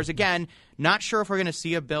convenience stores. Again, not sure if we're going to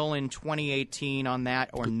see a bill in 2018 on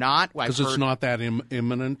that or not. Because it's not that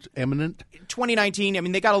imminent.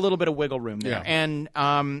 2019, they got a little bit of wiggle room there. Yeah. And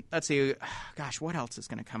let's see, what else is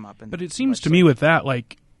going to come up? But it seems to me with that,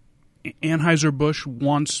 like Anheuser-Busch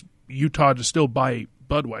wants Utah to still buy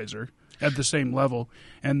Budweiser at the same level.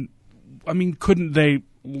 And couldn't they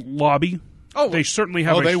lobby? Oh, they certainly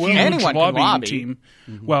have a huge lobbying team.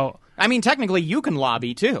 Mm-hmm. Well, technically, you can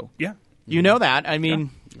lobby too. Yeah, you know that.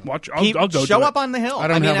 Watch. I'll go show up on the Hill. I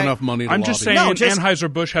don't have enough money to I'm lobby. Just saying,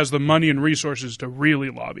 Anheuser-Busch has the money and resources to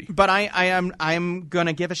really lobby. But I'm going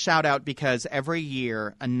to give a shout out because every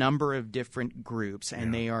year a number of different groups,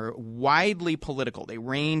 and they are widely political. They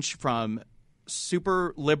range from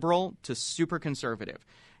super liberal to super conservative,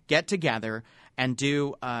 get together and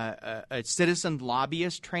do a citizen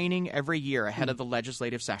lobbyist training every year ahead of the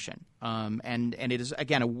legislative session. And it is,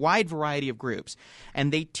 again, a wide variety of groups.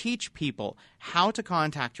 And they teach people how to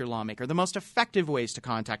contact your lawmaker, the most effective ways to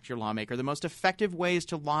contact your lawmaker, the most effective ways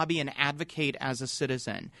to lobby and advocate as a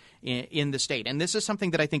citizen in the state. And this is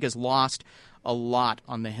something that I think is lost a lot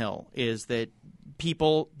on the Hill, is that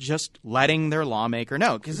people just letting their lawmaker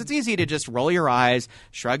know. Because it's easy to just roll your eyes,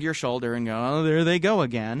 shrug your shoulder, and go, oh, there they go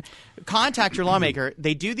again. Contact your lawmaker.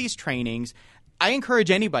 They do these trainings. I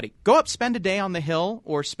encourage anybody, go up, spend a day on the Hill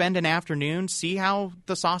or spend an afternoon, see how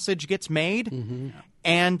the sausage gets made,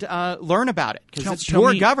 and learn about it. Because it's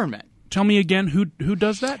your government. Tell me again, who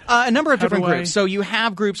does that? A number of different groups. So you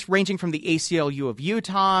have groups ranging from the ACLU of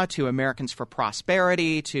Utah to Americans for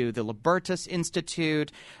Prosperity to the Libertas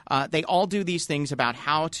Institute. They all do these things about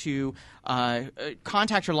how to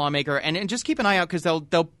contact your lawmaker, and just keep an eye out because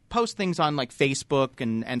they'll post things on like Facebook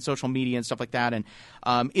and social media and stuff like that. And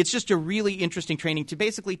it's just a really interesting training to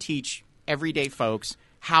basically teach everyday folks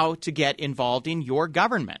how to get involved in your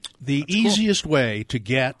government. The easiest way to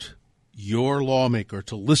get your lawmaker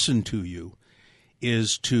to listen to you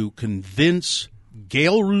is to convince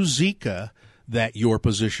Gail Ruzicka that your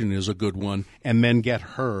position is a good one, and then get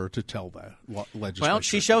her to tell the legislature. Well,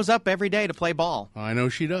 she shows up every day to play ball. I know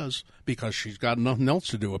she does, because she's got nothing else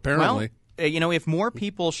to do, apparently. Well, if more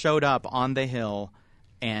people showed up on the Hill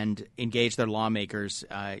and engaged their lawmakers,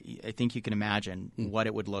 I think you can imagine what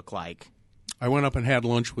it would look like. I went up and had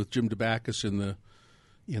lunch with Jim DeBackus in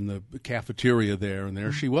cafeteria there, and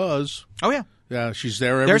there she was. Oh yeah. Yeah, she's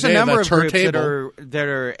there every There's day. a number That's of her groups table. that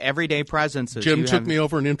are everyday presences. Jim took me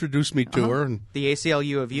over and introduced me to her. And the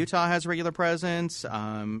ACLU of Utah has regular presence.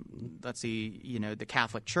 Let's see, the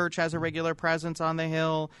Catholic Church has a regular presence on the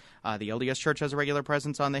Hill. The LDS Church has a regular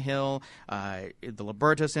presence on the Hill. The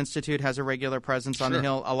Libertas Institute has a regular presence on the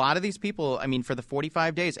Hill. A lot of these people, for the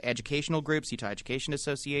 45 days, educational groups, Utah Education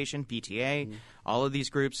Association, PTA, all of these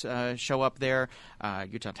groups show up there.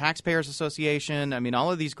 Utah Taxpayers Association.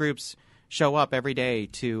 All of these groups show up every day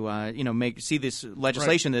to see this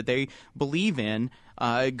legislation that they believe in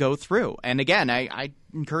go through. And again, I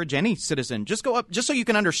encourage any citizen, just go up just so you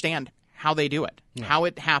can understand how they do it, how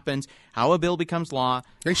it happens, how a bill becomes law.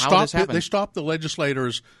 They stop the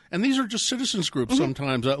legislators, and these are just citizens groups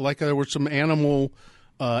sometimes. Like there were some animal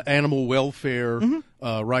welfare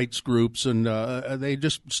rights groups, and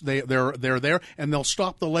they're there, and they'll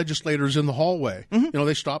stop the legislators in the hallway.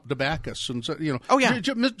 They stop DeBackus and Senator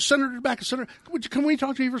DeBackus, can we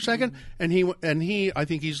talk to you for a second? And he, I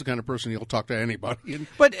think he's the kind of person he'll talk to anybody.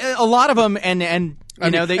 But a lot of them, I don't mean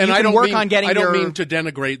to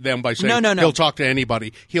denigrate them by saying no. He'll talk to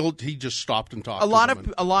anybody. He just stopped and talked.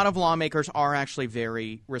 A lot of lawmakers are actually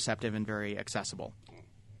very receptive and very accessible.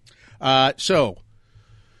 So.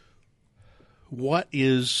 What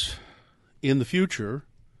is in the future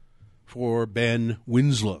for Ben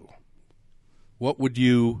Winslow? What would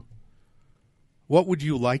you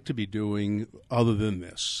like to be doing other than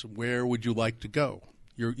this? Where would you like to go?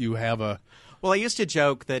 You have a. Well, I used to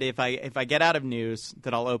joke that if I get out of news,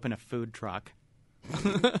 that I'll open a food truck.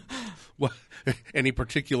 What? Any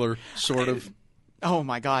particular sort of? Oh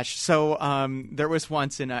my gosh! So there was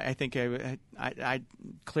once, and I think I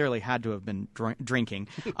clearly had to have been drinking.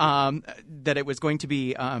 That it was going to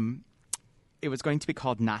be called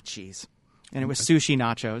nachos, and it was sushi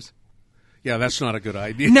nachos. Yeah, that's not a good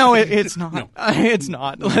idea. No, it's not. No. It's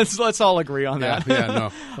not. Let's all agree on that.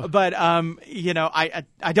 Yeah, no. But I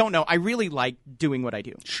don't know. I really like doing what I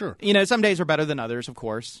do. Sure. Some days are better than others, of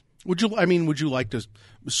course. Would you like to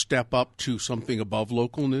step up to something above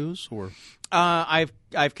local news, or?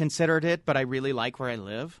 I've considered it, but I really like where I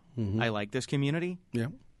live. I like this community. Yeah.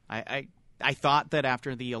 I thought that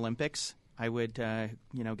after the Olympics, I would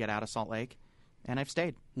get out of Salt Lake, and I've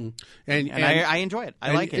stayed. And I enjoy it.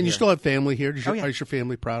 I like it. And you here. still have family here. Is your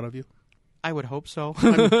family proud of you? I would hope so.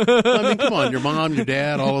 Come on, your mom, your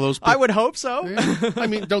dad, all of those people. I would hope so.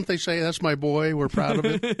 Yeah. Don't they say, that's my boy, we're proud of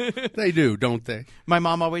it? They do, don't they? My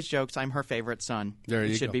mom always jokes I'm her favorite son. There you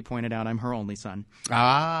go. It should be pointed out I'm her only son.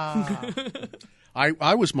 Ah.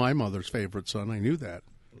 I was my mother's favorite son. I knew that.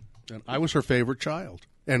 And I was her favorite child.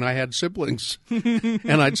 And I had siblings.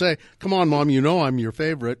 And I'd say, come on, Mom, I'm your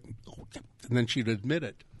favorite. And then she'd admit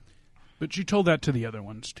it. But you told that to the other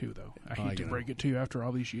ones, too, though. I hate to break it to you after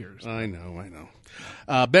all these years. I know.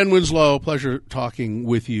 Ben Winslow, pleasure talking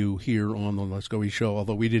with you here on the Let's Go Eat Show,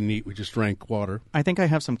 although we didn't eat, we just drank water. I think I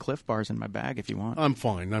have some Cliff Bars in my bag if you want. I'm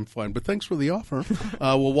fine. But thanks for the offer.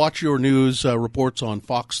 We'll watch your news reports on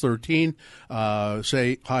Fox 13.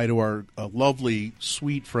 Say hi to our lovely,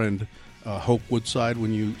 sweet friend, Hope Woodside,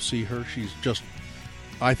 when you see her.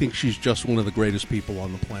 I think she's just one of the greatest people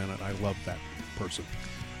on the planet. I love that person.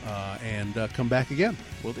 And come back again.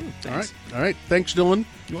 Will do. Thanks. All right. Thanks, Dylan,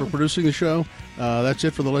 for producing the show. That's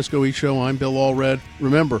it for the Let's Go Eat Show. I'm Bill Allred.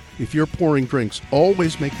 Remember, if you're pouring drinks,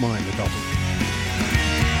 always make mine a double.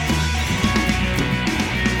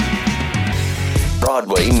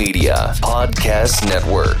 Broadway Media Podcast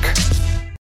Network.